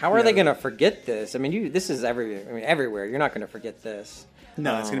those. How are they going to forget this? I mean, this is everywhere. You're not going to forget this.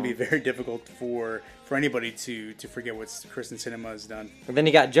 No, it's going to be very difficult for anybody to forget what Kristen Sinema has done. And then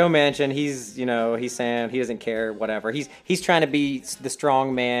you got Joe Manchin. He's saying he doesn't care, whatever. He's trying to be the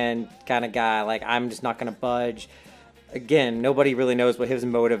strong man kind of guy. Like, I'm just not going to budge. Again, nobody really knows what his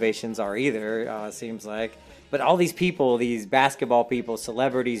motivations are either, it seems like. But all these people, these basketball people,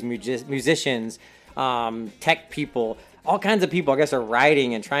 celebrities, musicians, tech people, all kinds of people, I guess, are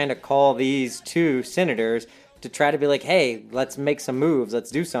writing and trying to call these two senators to try to be like, hey, let's make some moves,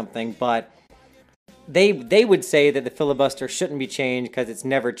 let's do something. But they would say that the filibuster shouldn't be changed because it's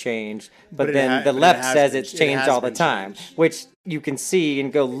never changed. But then the left says it's changed all the time, which you can see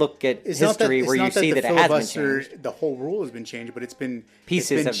and go look at history where you see that it has been changed. The whole rule has been changed, but it's been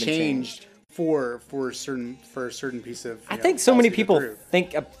changed for a certain piece of. I think so many people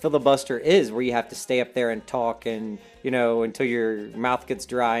think a filibuster is where you have to stay up there and talk and until your mouth gets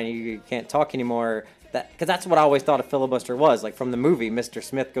dry and you can't talk anymore. Because that's what I always thought a filibuster was, like from the movie Mr.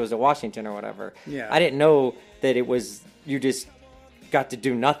 Smith Goes to Washington or whatever. Yeah. I didn't know that it was you just got to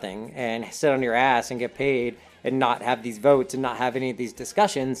do nothing and sit on your ass and get paid and not have these votes and not have any of these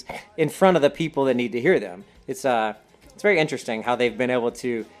discussions in front of the people that need to hear them. It's very interesting how they've been able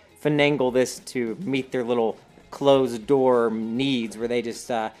to finagle this to meet their little closed door needs where they just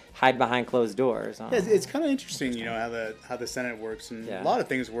hide behind closed doors. Yeah, it's kind of interesting, how the Senate works and a lot of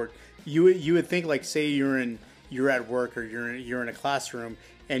things work. You would think, like, say you're at work or you're in a classroom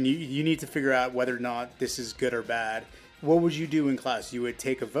and you need to figure out whether or not this is good or bad. What would you do in class? You would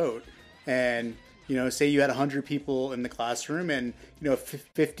take a vote, and say you had 100 people in the classroom and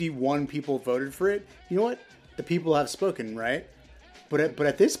 51 people voted for it. You know what? The people have spoken, right? But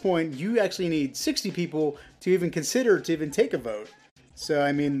at this point, you actually need 60 people to even consider to even take a vote. So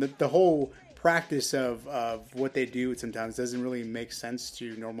I mean, the whole practice of what they do sometimes doesn't really make sense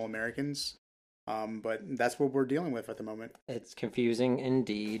to normal Americans. But that's what we're dealing with at the moment. It's confusing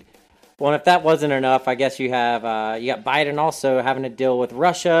indeed. Well, and if that wasn't enough, I guess you got Biden also having to deal with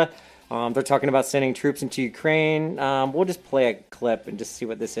Russia. They're talking about sending troops into Ukraine. We'll just play a clip and just see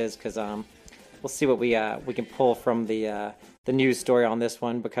what this is because we'll see what we can pull from the news story on this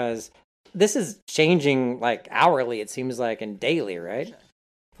one because this is changing like hourly. It seems like and daily, right?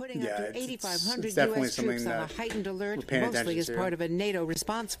 putting Yeah, up to it's 8,500 definitely U.S. troops something on a that heightened alert, we're paying mostly attention as to. part of a NATO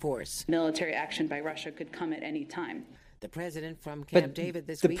response force. Military action by Russia could come at any time. The president from Camp But David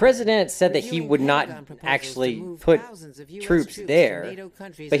this the weekend president said that he reviewing would not Pentagon proposals to actually move put thousands of US troops to there, NATO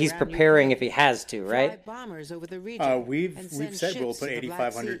countries but he's around preparing Ukraine, if he has to, fly right? bombers over the region, We've and send said we'll ships put to the Black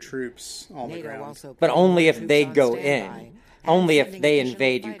 8,500 Sea. troops on the NATO ground. also But put only more if they troops go on standby, in. and Only if sending they additional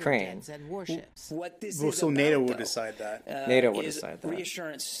invade fighter Ukraine. jets and warships. What this Well, is so about, NATO will though, decide that. NATO will is decide that.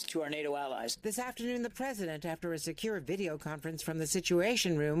 reassurance to our NATO allies. This afternoon, the president, after a secure video conference from the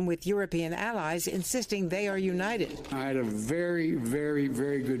Situation Room with European allies, insisting they are united. I had a very, very,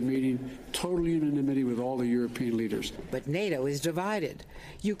 very good meeting, total unanimity with all the European leaders. But NATO is divided.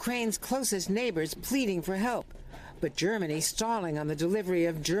 Ukraine's closest neighbors pleading for help, but Germany stalling on the delivery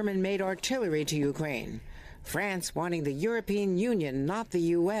of German-made artillery to Ukraine. France wanting the European Union, not the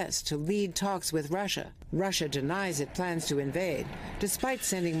U.S., to lead talks with Russia. Russia denies it plans to invade, despite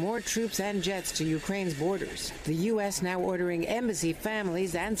sending more troops and jets to Ukraine's borders. The U.S. now ordering embassy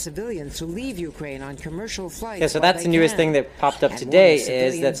families and civilians to leave Ukraine on commercial flights. Yeah, so while that's they the newest can, thing that popped up and today warning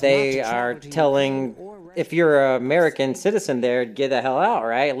is that civilians they not to are travel to telling, if you're an American citizen there, get the hell out,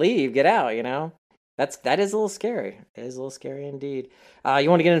 right? Leave, get out, you know? That is a little scary. It is a little scary indeed. You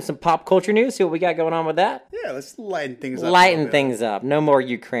want to get into some pop culture news? See what we got going on with that? Yeah, let's lighten things up. Lighten things up. No more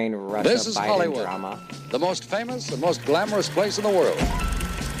Ukraine, Russia, This is Biden Hollywood, drama. the most famous and most glamorous place in the world.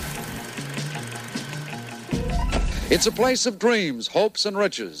 It's a place of dreams, hopes, and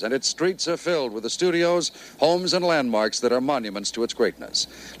riches, and its streets are filled with the studios, homes, and landmarks that are monuments to its greatness.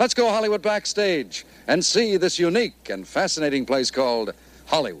 Let's go Hollywood backstage and see this unique and fascinating place called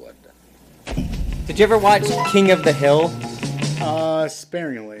Hollywood. Did you ever watch King of the Hill?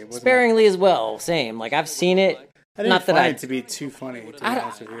 Sparingly. Sparingly as well. Same. Like, I've seen it. I didn't find it to be too funny, to be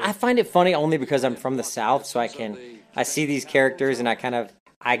honest with you. I find it funny only because I'm from the South, so I see these characters and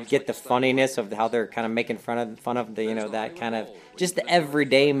I get the funniness of how they're kind of making fun of the, you know, that kind of just the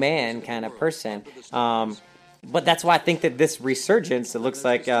everyday man kind of person. But that's why I think that this resurgence, it looks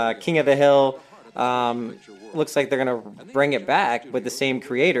like King of the Hill, looks like they're gonna bring it back with the same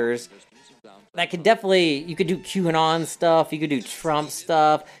creators. That could definitely, you could do QAnon stuff, you could do Trump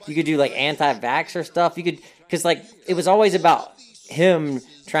stuff, you could do like anti-vaxxer stuff, because like it was always about him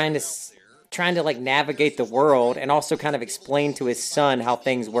trying to like navigate the world and also kind of explain to his son how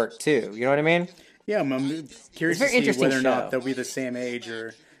things work too. You know what I mean? Yeah, I'm curious to see whether or not they'll be the same age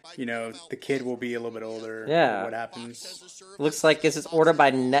or, you know, the kid will be a little bit older. Yeah. What happens? Looks like this is ordered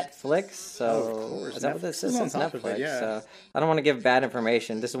by Netflix. So of is that what this is? Netflix is on It's top of Netflix. it, yeah. So I don't want to give bad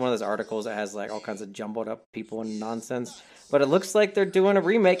information. This is one of those articles that has like all kinds of jumbled up people and nonsense. But it looks like they're doing a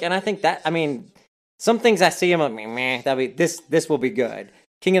remake, and I think that, I mean, some things I see, I'm like, meh, this will be good.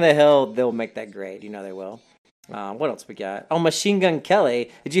 King of the Hill, they'll make that great. You know they will. What else we got? Oh, Machine Gun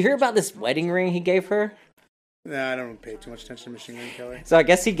Kelly. Did you hear about this wedding ring he gave her? Nah, I don't pay too much attention to Machine Gun Kelly. So I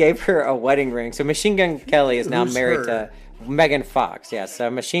guess he gave her a wedding ring. So Machine Gun Kelly is now Who's married her? to Megan Fox. Yeah, so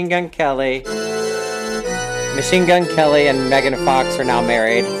Machine Gun Kelly and Megan Fox are now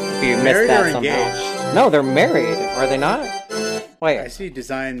married. If you missed Married that or somehow. engaged? No, they're married. Are they not? Wait. I see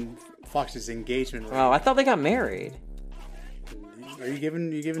Design Fox's engagement ring. Oh, I thought they got married. Are you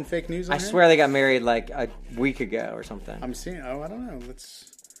giving fake news on I here? swear they got married like a week ago or something. I'm seeing. Oh, I don't know.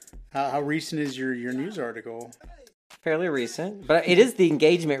 How recent is your news article? Fairly recent, but it is the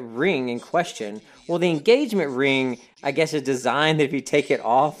engagement ring in question. Well, the engagement ring, I guess, is designed that if you take it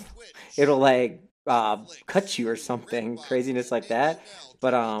off, it'll like cut you or something, craziness like that.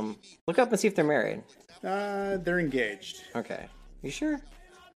 But look up and see if they're married. They're engaged. Okay, you sure?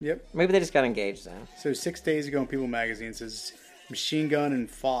 Yep. Maybe they just got engaged then. So 6 days ago in People Magazine says Machine Gun and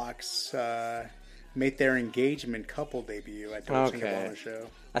Fox made their engagement couple debut at Dolce & Gabbana show.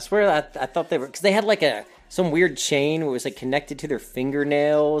 I swear I thought they were, because they had like some weird chain where it was like connected to their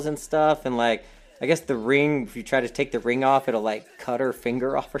fingernails and stuff, and like I guess the ring, if you try to take the ring off, it'll like cut her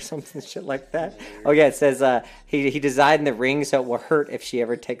finger off or something shit like that. Oh yeah, it says he designed the ring so it will hurt if she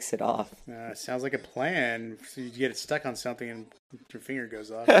ever takes it off. Sounds like a plan. So you get it stuck on something and your finger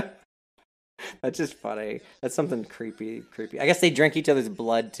goes off. That's just funny. That's something creepy. I guess they drink each other's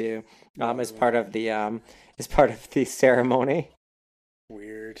blood too, as part of the ceremony.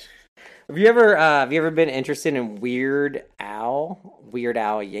 Weird. Have you ever been interested in Weird Al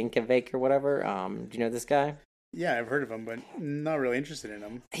Yankovic or whatever? Do you know this guy? Yeah, I've heard of him, but not really interested in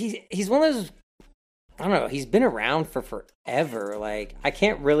him. He's one of those. I don't know. He's been around for forever. Like I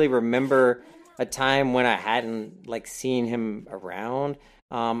can't really remember a time when I hadn't like seen him around.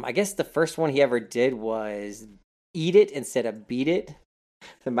 I guess the first one he ever did was "Eat It" instead of "Beat It."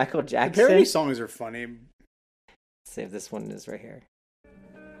 The Michael Jackson. The parody songs are funny. Let's see if this one is right here.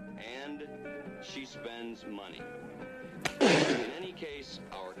 And she spends money. In any case,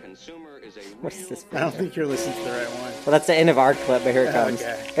 our consumer is a What's this? I don't think you're listening to the right one. Well, that's the end of our clip, but here it comes.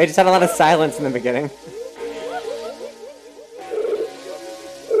 Okay. They just had a lot of silence in the beginning.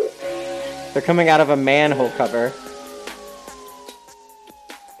 They're coming out of a manhole cover.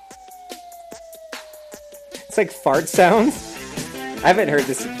 It's like fart sounds. I haven't heard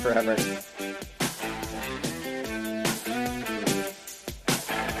this in forever.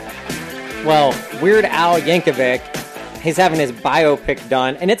 Well, Weird Al Yankovic, he's having his biopic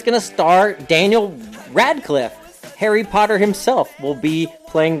done, and it's going to star Daniel Radcliffe. Harry Potter himself will be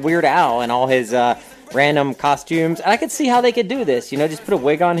playing Weird Al in all his random costumes. And I could see how they could do this. You know, just put a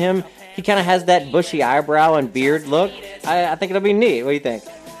wig on him. He kind of has that bushy eyebrow and beard look. I think it'll be neat. What do you think?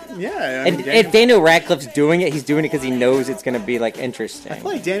 Yeah. And if Daniel Radcliffe's doing it, he's doing it because he knows it's going to be, like, interesting. I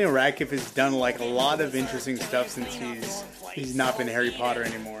feel like Daniel Radcliffe has done, like, a lot of interesting stuff since he's not been Harry Potter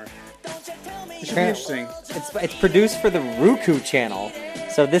anymore. It should be interesting. It's produced for the Roku channel,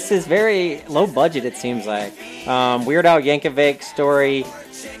 so this is very low budget. It seems like Weird Al Yankovic story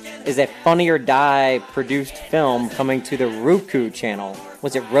is a Funny or Die produced film coming to the Roku channel.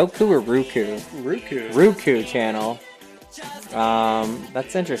 Was it Roku or Roku? Roku channel.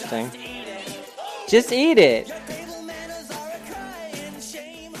 That's interesting. Just eat it.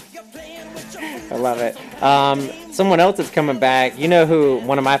 I love it. Someone else that's coming back. You know who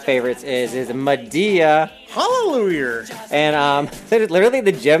one of my favorites is Madea. Hallelujah. And literally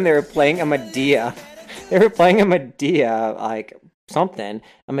the gym, they were playing a Madea. They were playing a Madea, like something.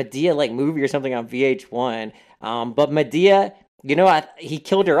 A Madea like movie or something on VH1. But Madea, you know, he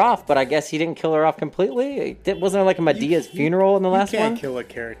killed her off, but I guess he didn't kill her off completely. Wasn't there like a Medea's funeral in the last one? You can't kill a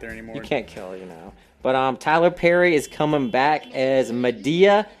character anymore. You can't kill, you know. But Tyler Perry is coming back as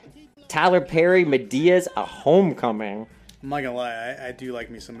Madea. Tyler Perry, Medea's A Homecoming. I'm not gonna lie, I do like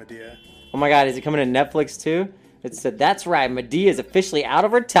me some Madea. Oh my god, is it coming to Netflix too? It said, that's right, Madea is officially out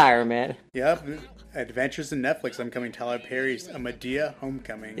of retirement. Yep, Adventures in Netflix, I'm coming Tyler Perry's A Madea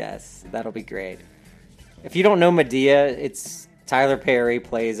Homecoming. Yes, that'll be great. If you don't know Madea, it's Tyler Perry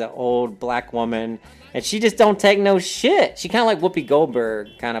plays an old black woman, and she just don't take no shit. She kind of like Whoopi Goldberg,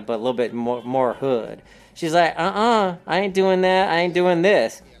 kind of, but a little bit more hood. She's like, I ain't doing that, I ain't doing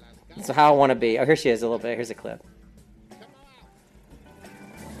this. That's how I want to be. Oh, here she is a little bit. Here's a clip.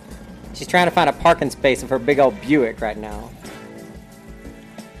 She's trying to find a parking space of her big old Buick right now.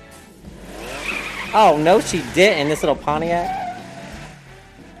 Oh, no, she didn't. This little Pontiac.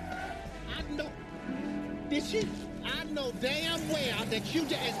 I know. Did she? I know damn well that you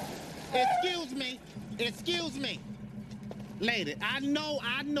just... Excuse me. Lady, I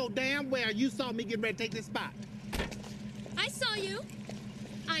know damn well you saw me getting ready to take this spot. I saw you.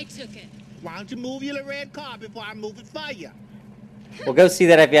 I took it. Why don't you move your red car before I move it for you? Well, go see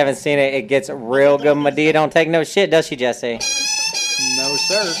that if you haven't seen it. It gets real good. Madea don't take no shit, does she, Jesse? No,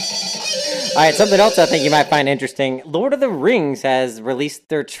 sir. All right, something else I think you might find interesting. Lord of the Rings has released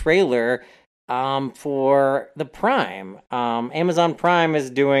their trailer for the Prime. Amazon Prime is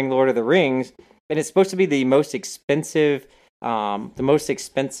doing Lord of the Rings, and it's supposed to be the most expensive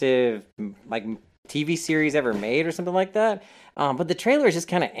like TV series ever made or something like that. But the trailer is just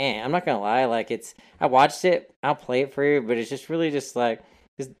kind of I'm not gonna lie. Like I watched it. I'll play it for you, but it's just really just like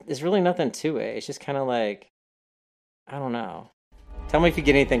there's really nothing to it. It's just kind of like I don't know. Tell me if you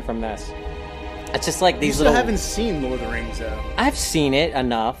get anything from this. It's just like these little. I haven't seen Lord of the Rings though. I've seen it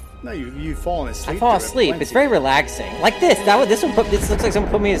enough. No, you've fallen asleep. I fall asleep. It's very relaxing. Like this. This looks like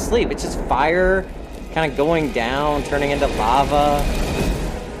someone put me to sleep. It's just fire, kind of going down, turning into lava.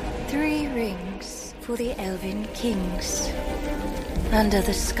 3 rings for the Elven Kings. Under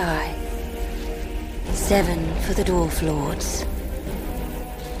the sky. 7 for the Dwarf Lords.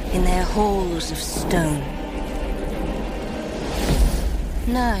 In their halls of stone.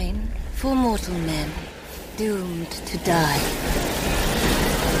 9 for mortal men, doomed to die.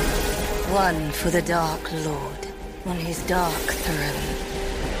 1 for the Dark Lord, on his dark throne.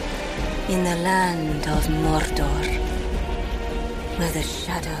 In the land of Mordor, where the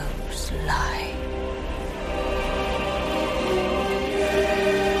shadows lie.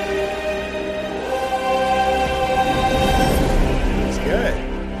 It's good.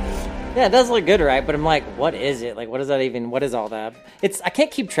 Yeah, it does look good, right? But I'm like, what is it? Like, what is that even? What is all that? I can't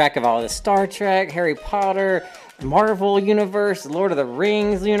keep track of all this. Star Trek, Harry Potter, Marvel Universe, Lord of the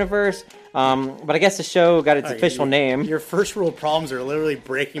Rings Universe. But I guess the show got its official name. Your first world problems are literally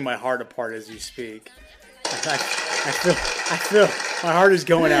breaking my heart apart as you speak. I feel my heart is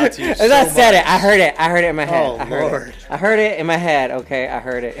going out to you. As I said it, I heard it in my head. Oh, Lord. I heard it in my head. Okay, I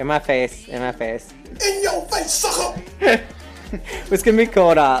heard it in my face. In your face, sucker. It's gonna be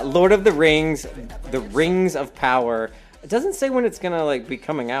called Lord of the Rings, The Rings of Power. It doesn't say when it's gonna like be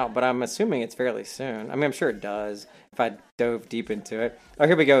coming out, but I'm assuming it's fairly soon. I mean, I'm sure it does if I dove deep into it. Oh,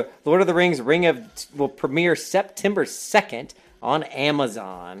 here we go. Lord of the Rings will premiere September 2nd on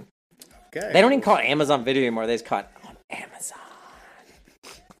Amazon. Okay. They don't even call it Amazon Video anymore. They just call it on Amazon.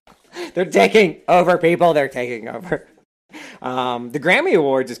 They're taking over, people. They're taking over. The Grammy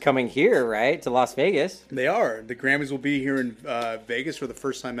Awards is coming here, right, to Las Vegas. They are. The Grammys will be here in Vegas for the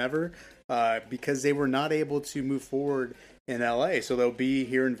first time ever because they were not able to move forward in LA. So they'll be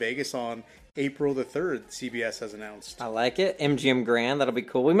here in Vegas on April the 3rd, CBS has announced. I like it. MGM Grand, that'll be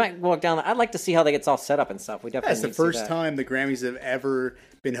cool. We might walk down. I'd like to see how they get all set up and stuff. We definitely. That's the first time the Grammys have ever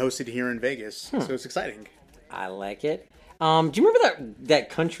been hosted here in Vegas, so it's exciting. I like it. Do you remember that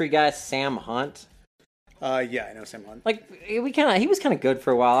country guy Sam Hunt? Yeah, I know Sam Hunt. Like he was kind of good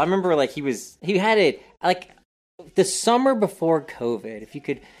for a while. I remember like he had it like the summer before COVID.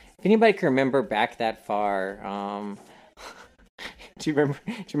 If anybody can remember back that far, do you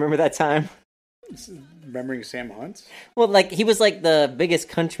remember that time? Remembering Sam Hunt? Well, like he was like the biggest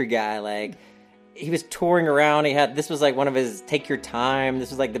country guy. Like he was touring around. This was like one of his "Take Your Time." This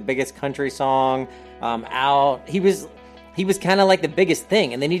was like the biggest country song out. He was kind of like the biggest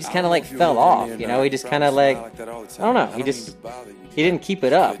thing, and then he just kind of like fell off. You know, he just kind of like I don't know. He didn't keep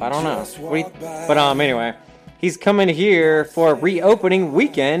it up. I don't know. Anyway, he's coming here for a reopening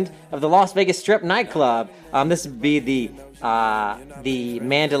weekend of the Las Vegas Strip nightclub. This would be the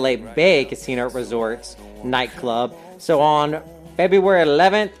Mandalay Bay Casino Resorts nightclub. So on February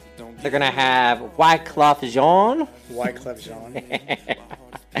 11th, they're gonna have Wyclef Jean. Wyclef Jean.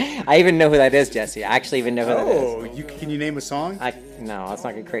 I even know who that is, Jesse. I actually even know who that is. Oh, can you name a song? No, let's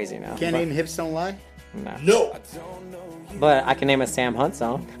not get crazy now. Can't name Hips Don't Lie? No. But I can name a Sam Hunt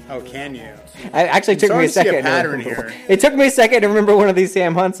song. Oh, can you? It actually took me a second. See a pattern here. It took me a second to remember one of these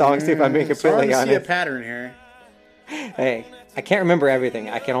Sam Hunt songs, if I'm being completely honest. See a pattern here. Hey, I can't remember everything.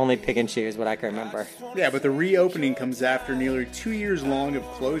 I can only pick and choose what I can remember. Yeah, but the reopening comes after nearly 2 years long of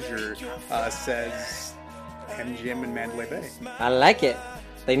closure, says MGM and Mandalay Bay. I like it.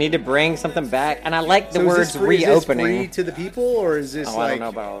 They need to bring something back, and I like the words reopening. Is this free to the people, or is this I don't know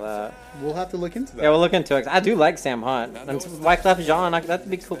about all that. We'll have to look into that. Yeah, we'll look into it. I do like Sam Hunt, and Wyclef Jean.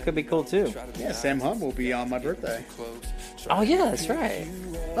 That'd be cool. Could be cool too. Yeah, Sam Hunt will be on my birthday. Oh yeah, that's right.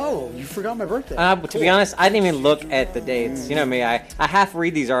 Oh, you forgot my birthday. To be honest, I didn't even look at the dates. You know me, I half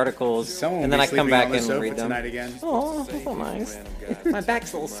read these articles, and then I come back and read them. Tonight again. Oh, that's so nice. My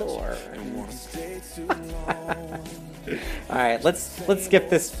back's a little sore. All right, let's skip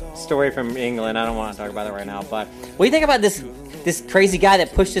this story from England. I don't want to talk about it right now. But what do you think about this crazy guy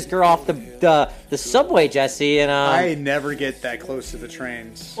that pushed this girl off the subway, Jesse? And I never get that close to the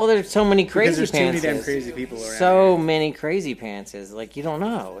trains. Well, there's so many crazy because there's pantses. Too many damn crazy people around. So many crazy pantses. Like you don't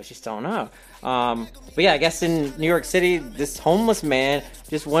know. You just don't know. But yeah, I guess in New York City, this homeless man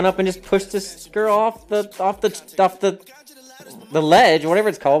just went up and just pushed this girl off the ledge, whatever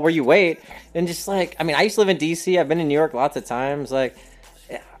it's called, where you wait, and just like, I mean, I used to live in DC. I've been in New York lots of times. Like,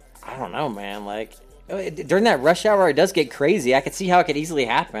 I don't know, man. Like, during that rush hour, it does get crazy. I could see how it could easily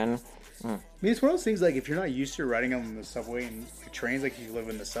happen. I mean, it's one of those things, like, if you're not used to riding on the subway and the trains, like, you live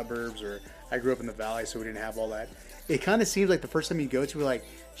in the suburbs, or I grew up in the valley, so we didn't have all that. It kind of seems like the first time you go to, like,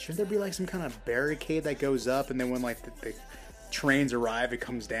 should there be, like, some kind of barricade that goes up, and then when, like, the trains arrive, it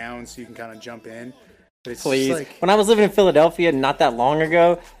comes down, so you can kind of jump in. Please. Like, when I was living in Philadelphia not that long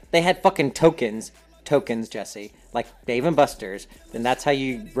ago, they had fucking tokens, Jesse, like Dave and Buster's. And that's how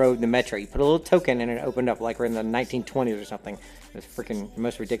you rode the metro. You put a little token and it opened up, like we're in the 1920s or something. It was freaking the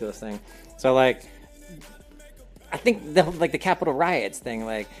most ridiculous thing. So like, I think the Capitol riots thing,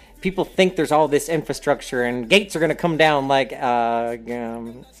 like people think there's all this infrastructure and gates are gonna come down like a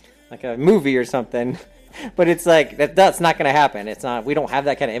movie or something. But it's like that's not gonna happen. It's not. We don't have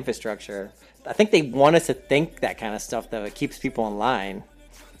that kind of infrastructure. I think they want us to think that kind of stuff, though. It keeps people in line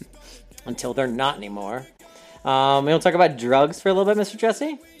until they're not anymore. We want to talk about drugs for a little bit, Mr.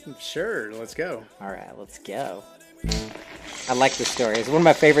 Jesse? Sure, let's go. All right, let's go. I like this story. It's one of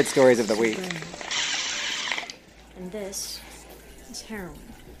my favorite stories of the week. And this is heroin.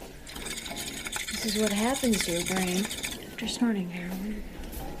 This is what happens to your brain after snorting heroin.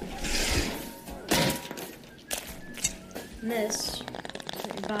 And this...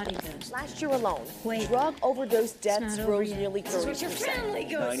 your body goes. Last year alone, Wait. drug overdose deaths rose yet. nearly 30%. This is what your family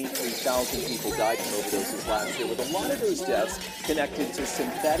goes 93,000 people died from overdoses last year, with a lot of those deaths connected to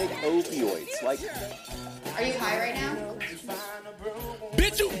synthetic opioids. Like, are you high right now?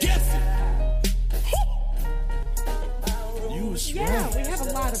 Bitch, you guessing. You gross. Yeah, we have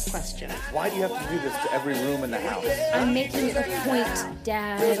a lot of questions. Why do you have to do this to every room in the house? I'm making a point,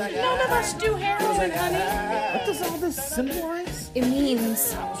 Dad. None of us do heroin, honey. What does all this symbolize? It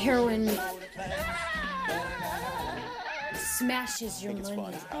means heroin smashes your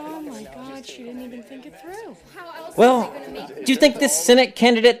money. Oh my God, she didn't even think it through. Well, do you think this Senate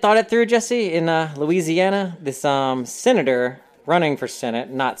candidate thought it through, Jesse, in Louisiana? This senator running for Senate,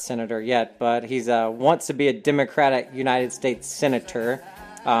 not senator yet, but he's wants to be a Democratic United States senator,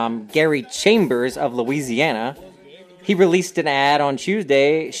 Gary Chambers of Louisiana. He released an ad on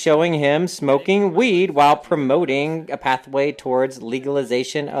Tuesday showing him smoking weed while promoting a pathway towards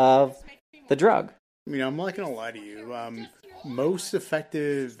legalization of the drug. I mean, I'm not going to lie to you. Most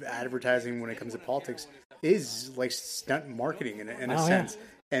effective advertising when it comes to politics is like stunt marketing in a sense.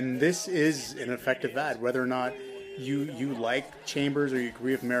 Yeah. And this is an effective ad. Whether or not you like Chambers or you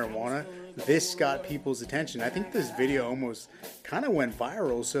agree with marijuana, this got people's attention. I think this video almost kind of went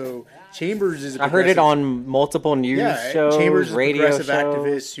viral. So Chambers is I heard it on multiple news shows, Chambers is radio a progressive shows.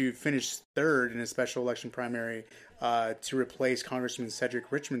 activist who finished third in a special election primary to replace Congressman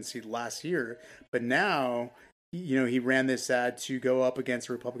Cedric Richmond's seat last year. But now, he ran this ad to go up against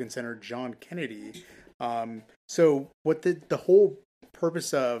Republican Senator John Kennedy. So what the whole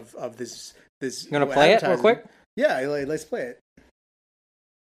purpose of this You want to play it real quick? Yeah, let's play it.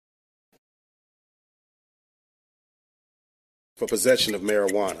 For possession of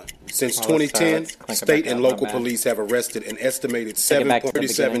marijuana. Since 2010, state and local police have arrested an estimated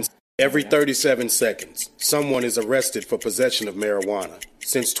 7.37 every 37 seconds. Someone is arrested for possession of marijuana.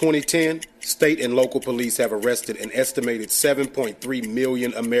 Since 2010, state and local police have arrested an estimated 7.3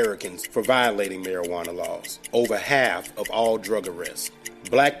 million Americans for violating marijuana laws, over half of all drug arrests.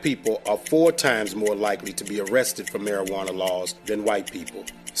 Black people are 4 times more likely to be arrested for marijuana laws than white people.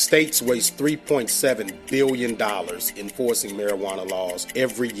 States waste $3.7 billion enforcing marijuana laws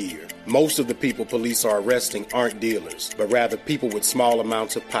every year. Most of the people police are arresting aren't dealers, but rather people with small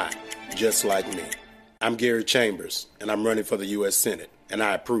amounts of pot, just like me. I'm Gary Chambers, and I'm running for the U.S. Senate, and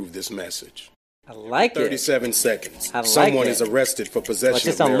I approve this message. I like 37 seconds. I like Someone it. is arrested for possession It's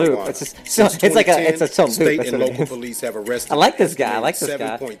of just on marijuana. loop. It's just, Since it's like 2010, it's on loop. State That's and what it local is. police have arrested. I like this guy. I like this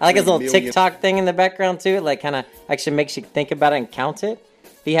guy. I like his little million. TikTok thing in the background too. It like kind of actually makes you think about it and count it.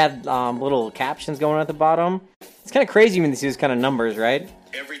 He had little captions going at the bottom. It's kind of crazy when you see those kind of numbers, right?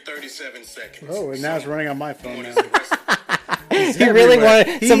 Every 37 seconds. Oh, and now it's running on my phone now. He really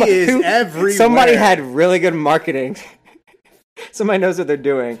wanted. He is everywhere. Somebody had really good marketing. Somebody knows what they're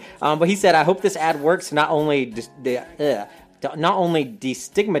doing. But he said, "I hope this ad works to not only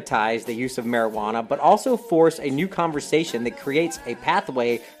destigmatize the use of marijuana, but also force a new conversation that creates a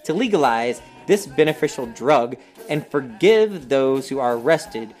pathway to legalize this beneficial drug and forgive those who are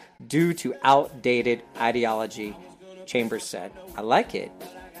arrested due to outdated ideology," Chambers said. I like it.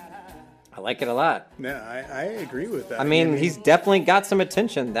 I like it a lot. Yeah, I agree with that. I mean, he's definitely got some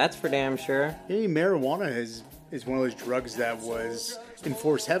attention. That's for damn sure. Hey, marijuana is one of those drugs that was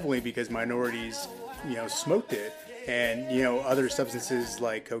enforced heavily because minorities, smoked it. And, other substances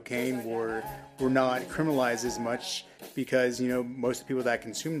like cocaine were not criminalized as much because, most of the people that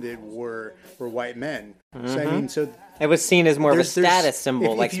consumed it were white men. Mm-hmm. So, I mean, it was seen as more of a status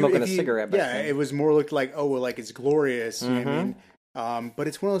symbol, like smoking a cigarette. Yeah, it was more looked like, it's glorious. Mm-hmm. You know what I mean? But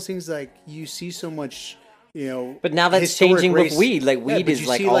it's one of those things like you see so much, But now that's changing with weed. Like weed is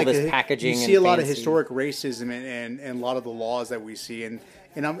like all this packaging. You see a lot of historic racism and a lot of the laws that we see. And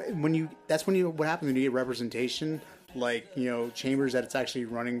what happens when you get representation, like, Chambers that it's actually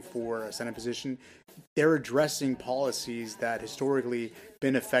running for a Senate position. They're addressing policies that historically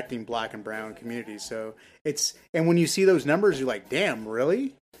been affecting Black and brown communities. So and when you see those numbers, you're like, damn,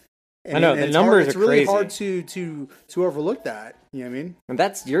 really? And, I know the numbers it's are really crazy. hard to overlook that. You know what I mean? And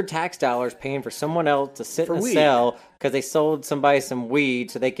that's your tax dollars paying for someone else to sit in a weed. cell because they sold somebody some weed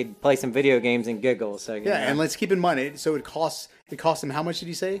so they could play some video games and giggle. So and let's keep in mind it costs them. How much did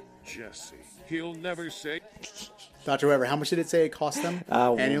he say? Jesse, he'll never say. Dr. Weber, how much did it say it cost them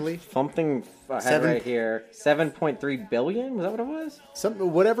annually? Something I had right here, $7.3 billion. Was that what it was?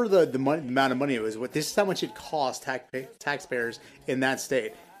 Whatever the amount of money it was. This is how much it cost taxpayers in that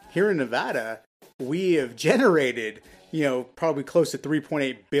state. Here in Nevada, we have generated, probably close to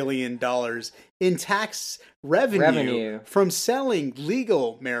 $3.8 billion in tax revenue from selling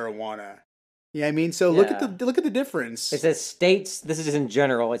legal marijuana. Yeah, I mean, so look at the difference. It says states. This is in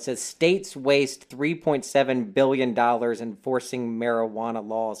general. It says states waste $3.7 billion enforcing marijuana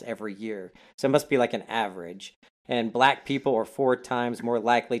laws every year. So it must be like an average. And Black people are 4 times more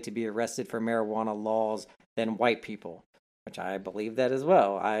likely to be arrested for marijuana laws than white people, which I believe that as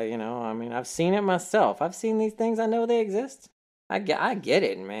well. I've seen it myself. I've seen these things. I know they exist. I get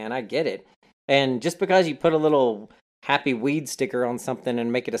it, man. I get it. And just because you put a little happy weed sticker on something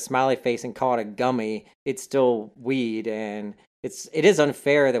and make it a smiley face and call it a gummy, it's still weed. And it is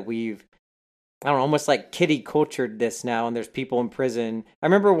unfair that we've, I don't know, almost like kitty cultured this now, and there's people in prison. I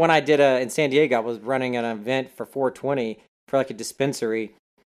remember when I did in San Diego, I was running an event for 420 for like a dispensary,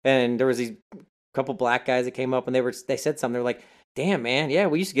 and there was these couple black guys that came up, and they said something. They were like, "Damn, man, yeah,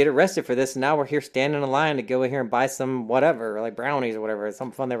 we used to get arrested for this, and now we're here standing in line to go in here and buy some whatever, like brownies or whatever,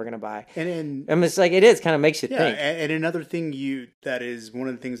 some fun they were gonna buy." And it's like it is kind of makes you think. And another thing that is one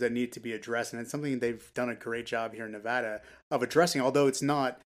of the things that need to be addressed, and it's something they've done a great job here in Nevada of addressing, although it's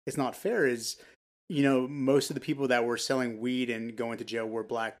not fair, is, you know, most of the people that were selling weed and going to jail were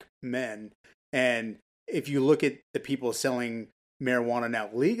black men. And if you look at the people selling marijuana now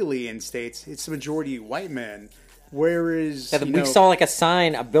legally in states, it's the majority white men. Whereas we saw like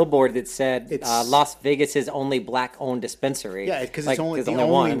a billboard that said Las Vegas is only black-owned dispensary. Yeah, because it's only the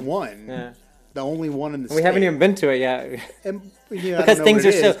only one. Yeah. The only one in the state. We haven't even been to it yet. And, because things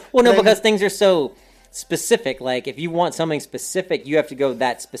are so because things are so specific. Like if you want something specific, you have to go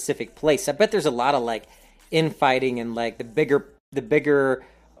that specific place. I bet there's a lot of like infighting, and like the bigger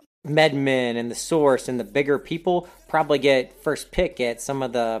MedMen and the Source and the bigger people probably get first pick at some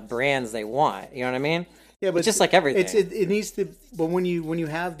of the brands they want. You know what I mean? Yeah, but it's just like everything. It needs to. But when you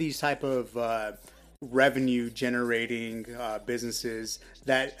have these type of revenue generating businesses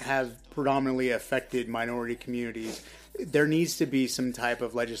that have predominantly affected minority communities, there needs to be some type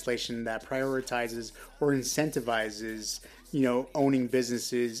of legislation that prioritizes or incentivizes, you know, owning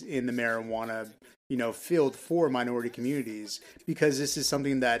businesses in the marijuana, you know, field for minority communities, because this is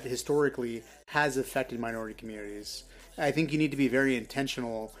something that historically has affected minority communities. I think you need to be very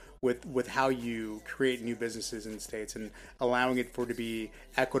intentional with how you create new businesses in the states and allowing it to be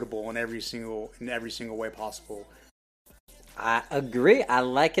equitable in every single way possible. I agree. I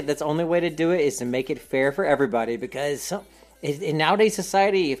like it. That's the only way to do it, is to make it fair for everybody, because in nowadays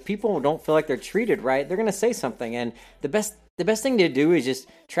society, if people don't feel like they're treated right, they're going to say something. And the best thing to do is just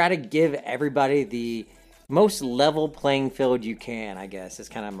try to give everybody the most level playing field you can, I guess. Is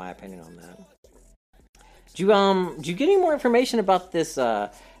kind of my opinion on that. Did you get any more information about this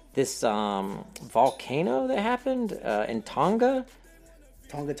volcano that happened in Tonga?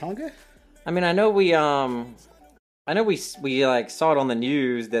 Tonga? I mean, I know we like saw it on the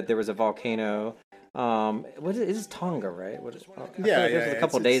news that there was a volcano. What is it? Is Tonga, right? What is? Yeah, it was a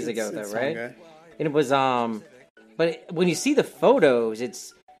couple days ago, though, right? Tonga. And it was but when you see the photos,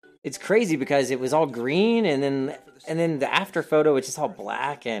 it's crazy because it was all green, and then the after photo, it's just all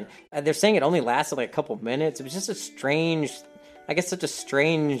black, and they're saying it only lasted like a couple minutes. It was just such a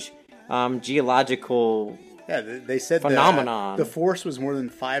strange geological they said phenomenon. The force was more than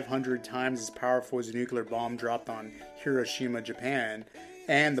 500 times as powerful as a nuclear bomb dropped on Hiroshima, Japan,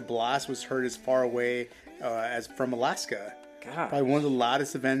 and the blast was heard as far away as from Alaska. God. Probably one of the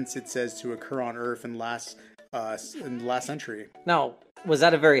loudest events, it says, to occur on Earth in the last century. Now, was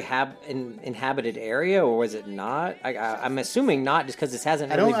that a very inhabited area, or was it not? I'm assuming not, just because this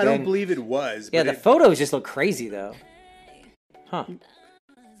hasn't really been... I don't believe it was. Yeah, the photos just look crazy, though. Huh.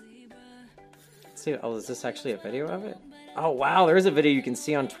 Let's see. Oh, is this actually a video of it? Oh, wow, there is a video you can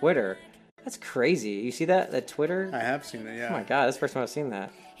see on Twitter. That's crazy. You see that Twitter? I have seen it, yeah. Oh, my God, that's the first time I've seen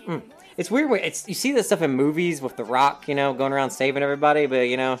that. It's weird. You see this stuff in movies with The Rock, you know, going around saving everybody, but,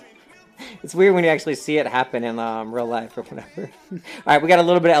 you know... It's weird when you actually see it happen in real life or whatever. All right, we got a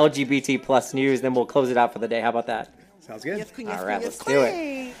little bit of LGBT plus news, then we'll close it out for the day. How about that? Sounds good. All right, let's do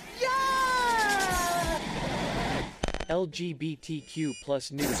it. LGBTQ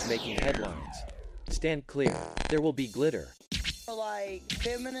plus news making headlines. Stand clear. There will be glitter. Like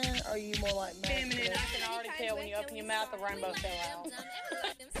feminine, or are you more like masculine? Feminine, I can already tell when you open your mouth, the rainbow fell out.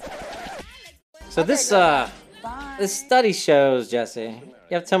 So this study shows, Jesse,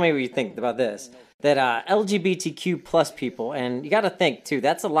 you have to tell me what you think about this, that LGBTQ plus people, and you got to think, too,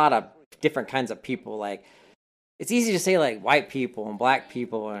 that's a lot of different kinds of people. Like, it's easy to say, like, white people and black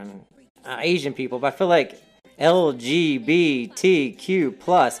people and Asian people, but I feel like LGBTQ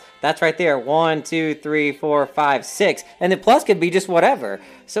plus, that's right there, 1, 2, 3, 4, 5, 6, and the plus could be just whatever.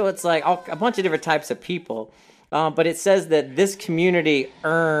 So it's like a bunch of different types of people. But it says that this community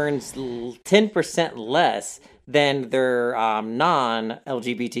earns 10% less than their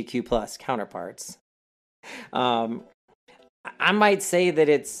non-LGBTQ plus counterparts. I might say that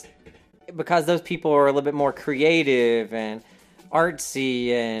it's because those people are a little bit more creative and artsy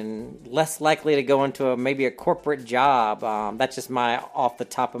and less likely to go into maybe a corporate job. That's just off the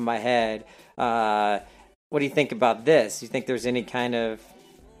top of my head. What do you think about this? You think there's any kind of...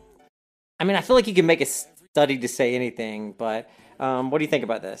 I mean, I feel like you can make a study to say anything, but What do you think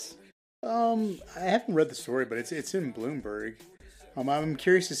about this? I haven't read the story, but it's in Bloomberg. I'm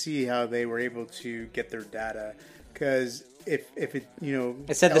curious to see how they were able to get their data, because if it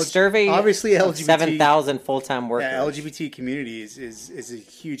it said the survey obviously of LGBT 7,000 full-time workers. Yeah, LGBT community is a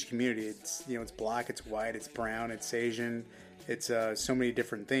huge community. It's it's black, it's white, it's brown, it's Asian. It's so many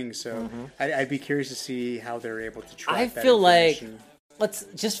different things. So I'd be curious to see how they're able to track. I that feel like information.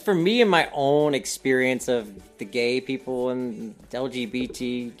 just for me and my own experience of the gay people and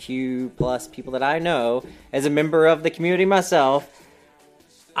LGBTQ plus people that I know as a member of the community myself,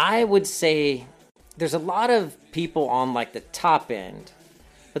 I would say there's a lot of people on like the top end,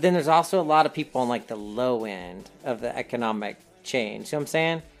 but then there's also a lot of people on like the low end of the economic chain. See what I'm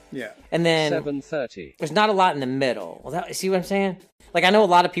saying? Yeah. And then 7:30. there's not a lot in the middle. See what I'm saying? Like, I know a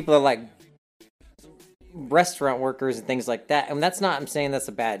lot of people are like restaurant workers and things like that. And I'm saying that's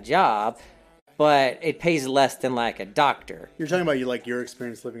a bad job, but it pays less than like a doctor. You're talking about your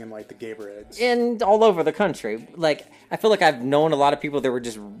experience living in like the neighborhoods and all over the country. Like, I feel like I've known a lot of people that were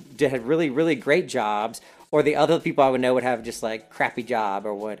had really, really great jobs, or the other people I would know would have just like crappy job,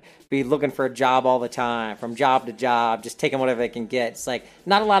 or would be looking for a job all the time, from job to job, just taking whatever they can get. It's like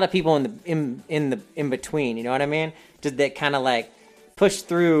not a lot of people in between. You know what I mean? Just that kind of like push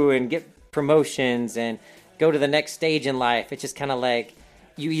through and get promotions and go to the next stage in life. It's just kind of like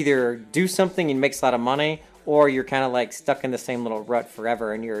you either do something and makes a lot of money, or you're kind of like stuck in the same little rut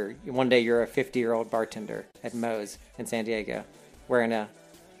forever. And one day you're a 50-year-old bartender at Moe's in San Diego, wearing a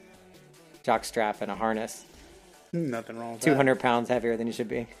jockstrap and a harness. Nothing wrong with 200 pounds heavier than you should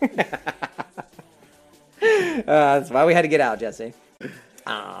be. That's why we had to get out, Jesse.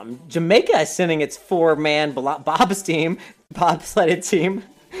 Jamaica is sending its 4-man bobsledded team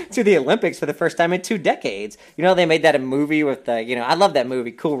to the Olympics for the first time in 2 decades. You know, they made that a movie with I love that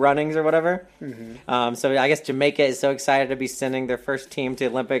movie, Cool Runnings or whatever. Mm-hmm. So I guess Jamaica is so excited to be sending their first team to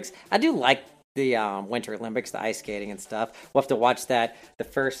the Olympics. I do like the Winter Olympics, the ice skating and stuff. We'll have to watch that. The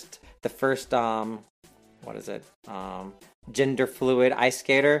first what is it? Gender fluid ice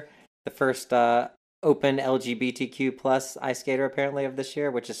skater. The first open LGBTQ plus ice skater apparently of this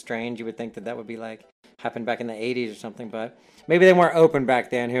year, which is strange. You would think that would be like happened back in the 80s or something, but maybe they weren't open back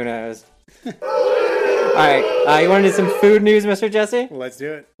then. Who knows? All right, you want to do some food news, Mr. Jesse? Let's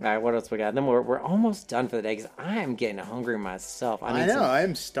do it. All right, what else we got? Then we're almost done for the day because I am getting hungry myself. I know, I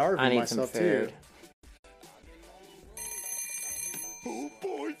am starving myself too. Oh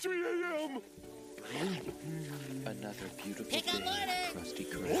boy, 3 a.m. Another beautiful day in Krusty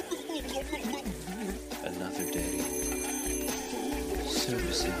Krab. Another day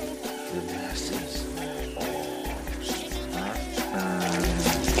servicing the masses.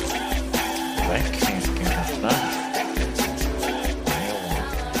 That can't get enough.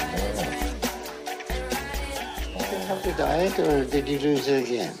 Did you have the diet, or did you lose it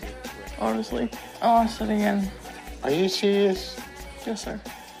again? Honestly, I lost it again. Are you serious? Yes, sir.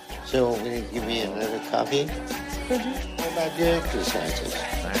 So, will you give me another copy? Could you? What about your exercises?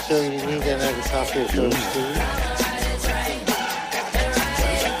 So you need another copy of those too?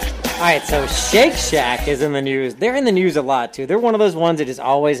 All right, so Shake Shack is in the news. They're in the news a lot too. They're one of those ones that just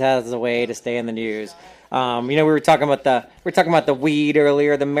always has a way to stay in the news. We were talking about the weed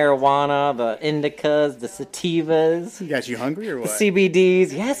earlier, the marijuana, the indicas, the sativas. You got you hungry or what? The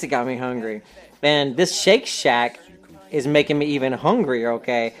CBDs. Yes, it got me hungry. And this Shake Shack is making me even hungrier.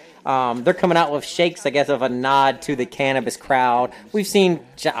 Okay. They're coming out with shakes, I guess, of a nod to the cannabis crowd. We've seen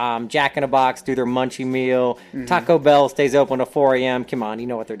Jack in the Box do their munchie meal. Mm-hmm. Taco Bell stays open to 4 a.m. Come on, you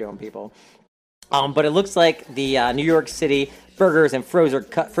know what they're doing, people. But it looks like the New York City Burgers and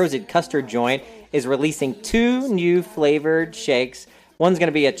Frozen Custard joint is releasing 2 new flavored shakes. One's going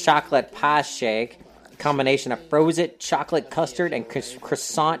to be a chocolate pie shake, a combination of frozen chocolate custard and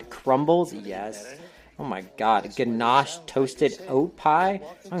croissant crumbles. Yes. Oh my God, ganache toasted oat pie.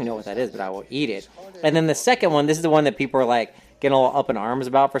 I don't even know what that is, but I will eat it. And then the second one, this is the one that people are like getting all up in arms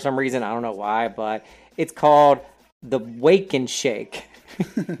about for some reason. I don't know why, but it's called the Wake and Shake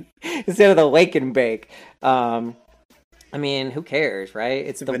instead of the Wake and Bake. I mean, who cares, right?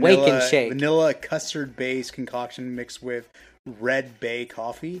 It's the Wake and Shake. Vanilla custard-based concoction mixed with Red Bay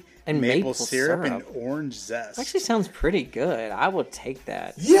coffee and maple syrup and orange zest. Actually sounds pretty good. I will take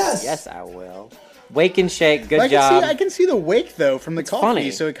that. Yes! Yes, I will. Wake and Shake, good job. I can see the wake though from the coffee,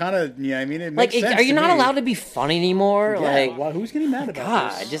 funny. So it kind of, it makes sense. Are you not allowed to be funny anymore? Yeah, who's getting mad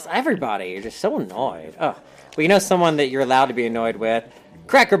about this? Just everybody. You're just so annoyed. Oh, well, someone that you're allowed to be annoyed with.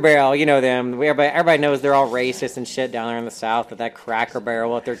 Cracker Barrel, you know them. Everybody knows they're all racist and shit down there in the South with that Cracker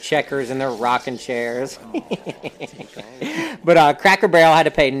Barrel with their checkers and their rocking chairs. But Cracker Barrel had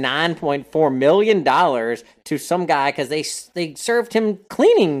to pay $9.4 million to some guy because they served him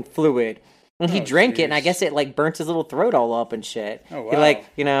cleaning fluid. And he drank it, and I guess it, like, burnt his little throat all up and shit. Oh, wow. He, like,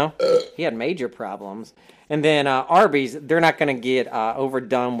 you know, he had major problems. And then Arby's, they're not going to get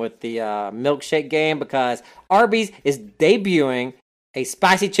overdone with the milkshake game because Arby's is debuting a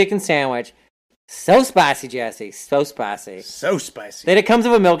spicy chicken sandwich. So spicy, Jesse. So spicy. So spicy. That it comes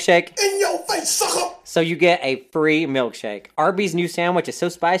with a milkshake. In your face, sucker! So you get a free milkshake. Arby's new sandwich is so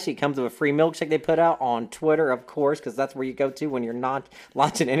spicy, it comes with a free milkshake they put out on Twitter, of course, because that's where you go to when you're not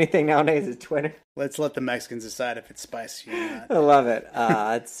launching anything nowadays is Twitter. Let's let the Mexicans decide if it's spicy or not. I love it.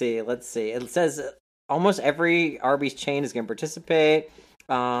 Let's see. It says almost every Arby's chain is going to participate.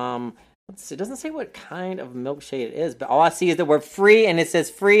 Let's see. It doesn't say what kind of milkshake it is, but all I see is the word free, and it says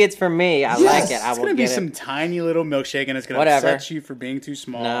free. It's for me. I like it. I will get it. It's going to be some tiny little milkshake, and it's going to upset you for being too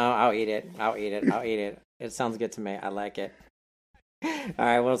small. No, I'll eat it. I'll eat it. It sounds good to me. I like it. All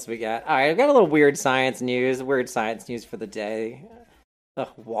right, what else we got? All right, I've got a little weird science news for the day.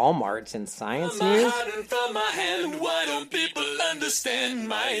 Walmart's in science news. From my hand, why don't people understand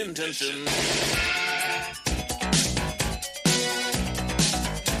my intention?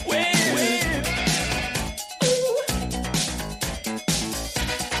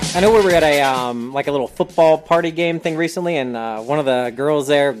 I know we were at a like a little football party game thing recently, and one of the girls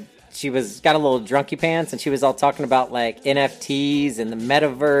there, she got a little drunky pants, and she was all talking about like NFTs and the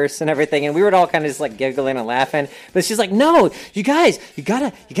metaverse and everything, and we were all kind of just like giggling and laughing. But she's like, "No, you guys, you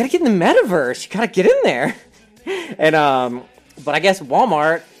gotta get in the metaverse. You gotta get in there." And but I guess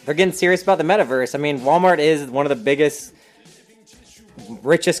Walmart, they're getting serious about the metaverse. I mean, Walmart is one of the biggest,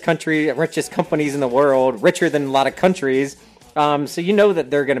 richest companies in the world, richer than a lot of countries. So you know that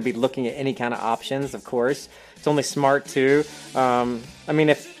they're going to be looking at any kind of options, of course. It's only smart, too. I mean,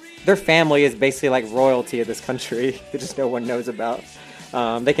 if their family is basically like royalty of this country that just no one knows about.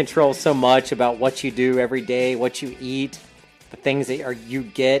 They control so much about what you do every day, what you eat, the things that you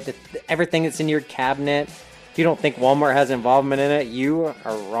get, everything that's in your cabinet. If you don't think Walmart has involvement in it, you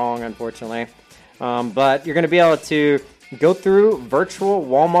are wrong, unfortunately. But you're going to be able to go through virtual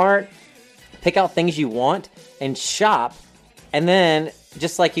Walmart, pick out things you want, and shop. And then,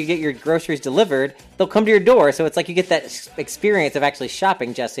 just like you get your groceries delivered, they'll come to your door. So it's like you get that experience of actually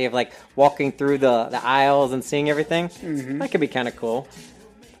shopping, Jesse, of like walking through the aisles and seeing everything. Mm-hmm. That could be kind of cool.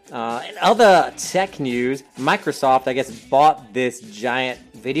 In other tech news, Microsoft, I guess, bought this giant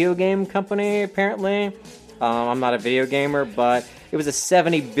video game company, apparently. I'm not a video gamer, but it was a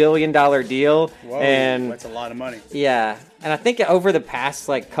 $70 billion deal. Whoa, and that's a lot of money. Yeah, and I think over the past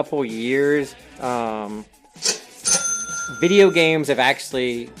like couple years, video games have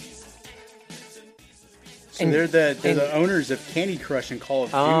actually. So they're the owners of Candy Crush and Call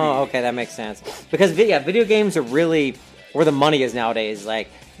of Duty. Oh, okay, that makes sense. Because video games are really where the money is nowadays. Like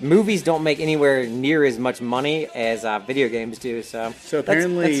movies don't make anywhere near as much money as video games do. So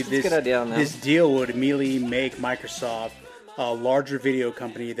apparently, that's a good idea on that. This deal would immediately make Microsoft a larger video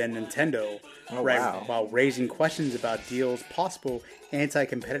company than Nintendo. Oh, wow. While raising questions about deals' possible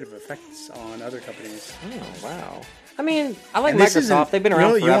anti-competitive effects on other companies. Oh, wow. I mean, I like Microsoft. They've been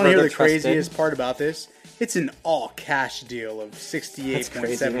around forever. You want to hear They're the craziest part about this? It's an all-cash deal of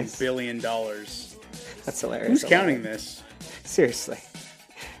 $68.7 billion. That's hilarious. Who's counting this? Seriously.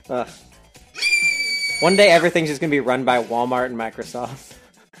 One day, everything's just going to be run by Walmart and Microsoft.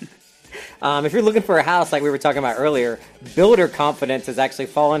 If you're looking for a house, like we were talking about earlier, builder confidence has actually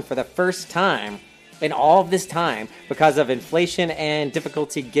fallen for the first time in all of this time because of inflation and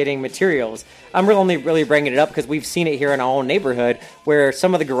difficulty getting materials. I'm only really bringing it up because we've seen it here in our own neighborhood where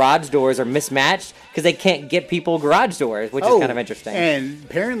some of the garage doors are mismatched because they can't get people garage doors, which is kind of interesting. And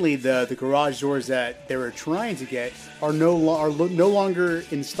apparently the garage doors that they were trying to get are no longer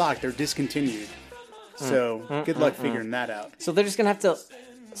in stock. They're discontinued. So good luck figuring that out. So they're just going to have to...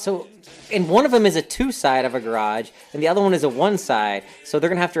 and one of them is a 2-side of a garage, and the other one is a 1-side. So they're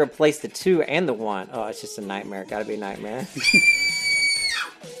going to have to replace the 2 and the 1. Oh, it's just a nightmare. Got to be a nightmare.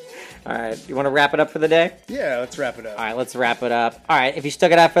 All right. You want to wrap it up for the day? Yeah, let's wrap it up. All right, let's wrap it up. All right. If you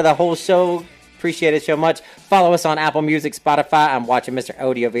stuck it out for the whole show, appreciate it so much. Follow us on Apple Music, Spotify. I'm watching Mr.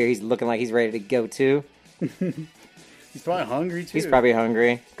 Odie over here. He's looking like he's ready to go, too. He's probably hungry, too. He's probably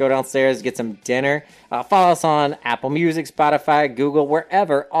hungry. Go downstairs, get some dinner. Follow us on Apple Music, Spotify, Google,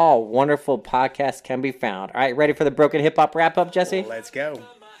 wherever all wonderful podcasts can be found. All right, ready for the Broken Hip Hop wrap-up, Jesse? Let's go.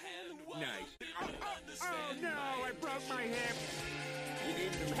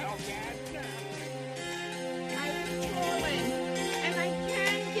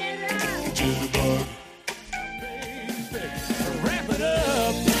 to the bug. Wrap it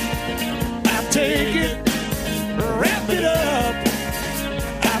up. I take it. Wrap it up.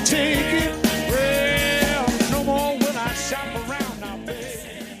 I take it. Well, no more will I shop around now, baby.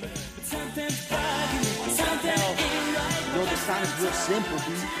 Yo, the sign is real simple, B.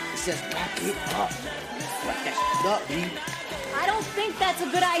 It says wrap it up. Wrap that shit up, B. I don't think that's a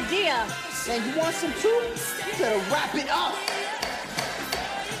good idea. And you want some too? You better wrap it up.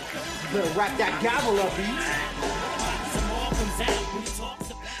 You better wrap that gavel up, B.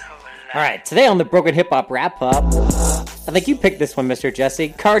 All right, today on the Broken Hip Hop Wrap Up, I think you picked this one, Mr. Jesse.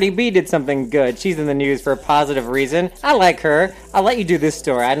 Cardi B did something good. She's in the news for a positive reason. I like her. I'll let you do this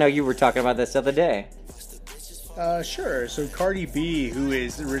story. I know you were talking about this the other day. Sure. So Cardi B, who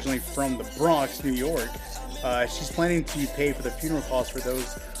is originally from the Bronx, New York, she's planning to pay for the funeral costs for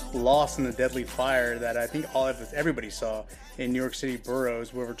those lost in the deadly fire that I think everybody saw in New York City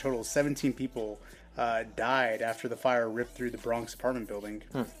boroughs, where a total of 17 people died after the fire ripped through the Bronx apartment building.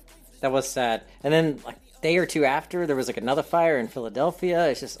 That was sad. And then like a day or two after, there was like another fire in Philadelphia.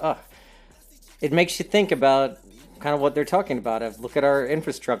 It's just, it makes you think about kind of what they're talking about. Look at our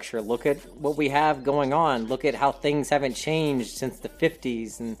infrastructure. Look at what we have going on. Look at how things haven't changed since the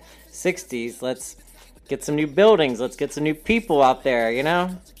 50s and 60s. Let's get some new buildings. Let's get some new people out there, you know?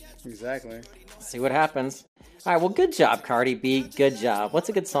 Exactly. See what happens. All right, well, good job, Cardi B. Good job. What's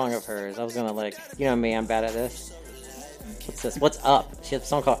a good song of hers? I was going to you know me, I'm bad at this. What's this? What's Up? She has a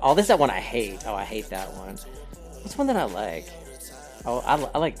song called... this is that one I hate. I hate that one. What's one that I like?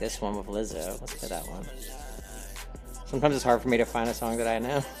 I like this one with Lizzo. Let's play that one. Sometimes it's hard for me to find a song that I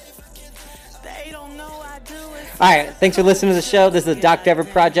know. Alright, thanks for listening to the show. This is the Dr. Ever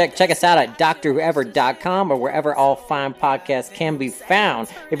Project. Check us out at drwhoever.com or wherever all fine podcasts can be found.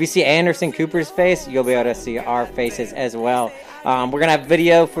 If you see Anderson Cooper's face, you'll be able to see our faces as well. We're going to have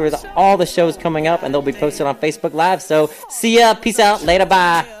video for all the shows coming up, and they'll be posted on Facebook Live. So, see ya. Peace out. Later.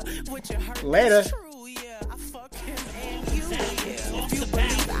 Bye. Later.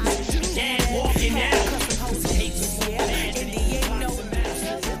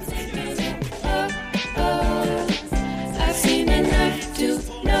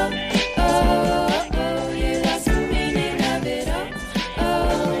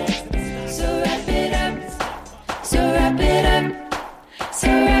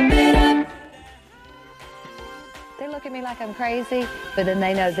 Look at me like I'm crazy, but then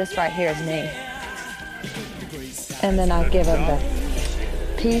they know this right here is me. And then I give them the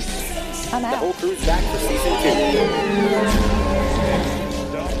peace. I'm out. The whole crew's back for season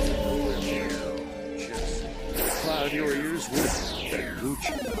 2. Cloud your ears with that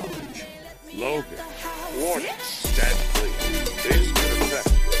Gucci knowledge. Logan, warning, stand clear. This could affect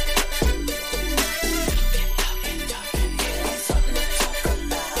you.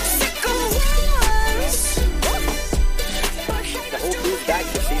 Back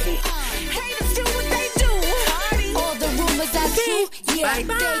for season. Haters do what they do. All the rumors are true. Yeah, fake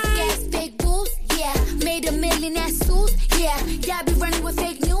ass, fake boos. Yeah, made $1 million at suits. Yeah, y'all be running with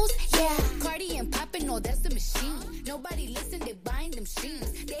fake news. Yeah, Cardi and poppin', no, that's the machine. Nobody listen, they buying them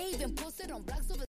sheets. They even posted on blogs over.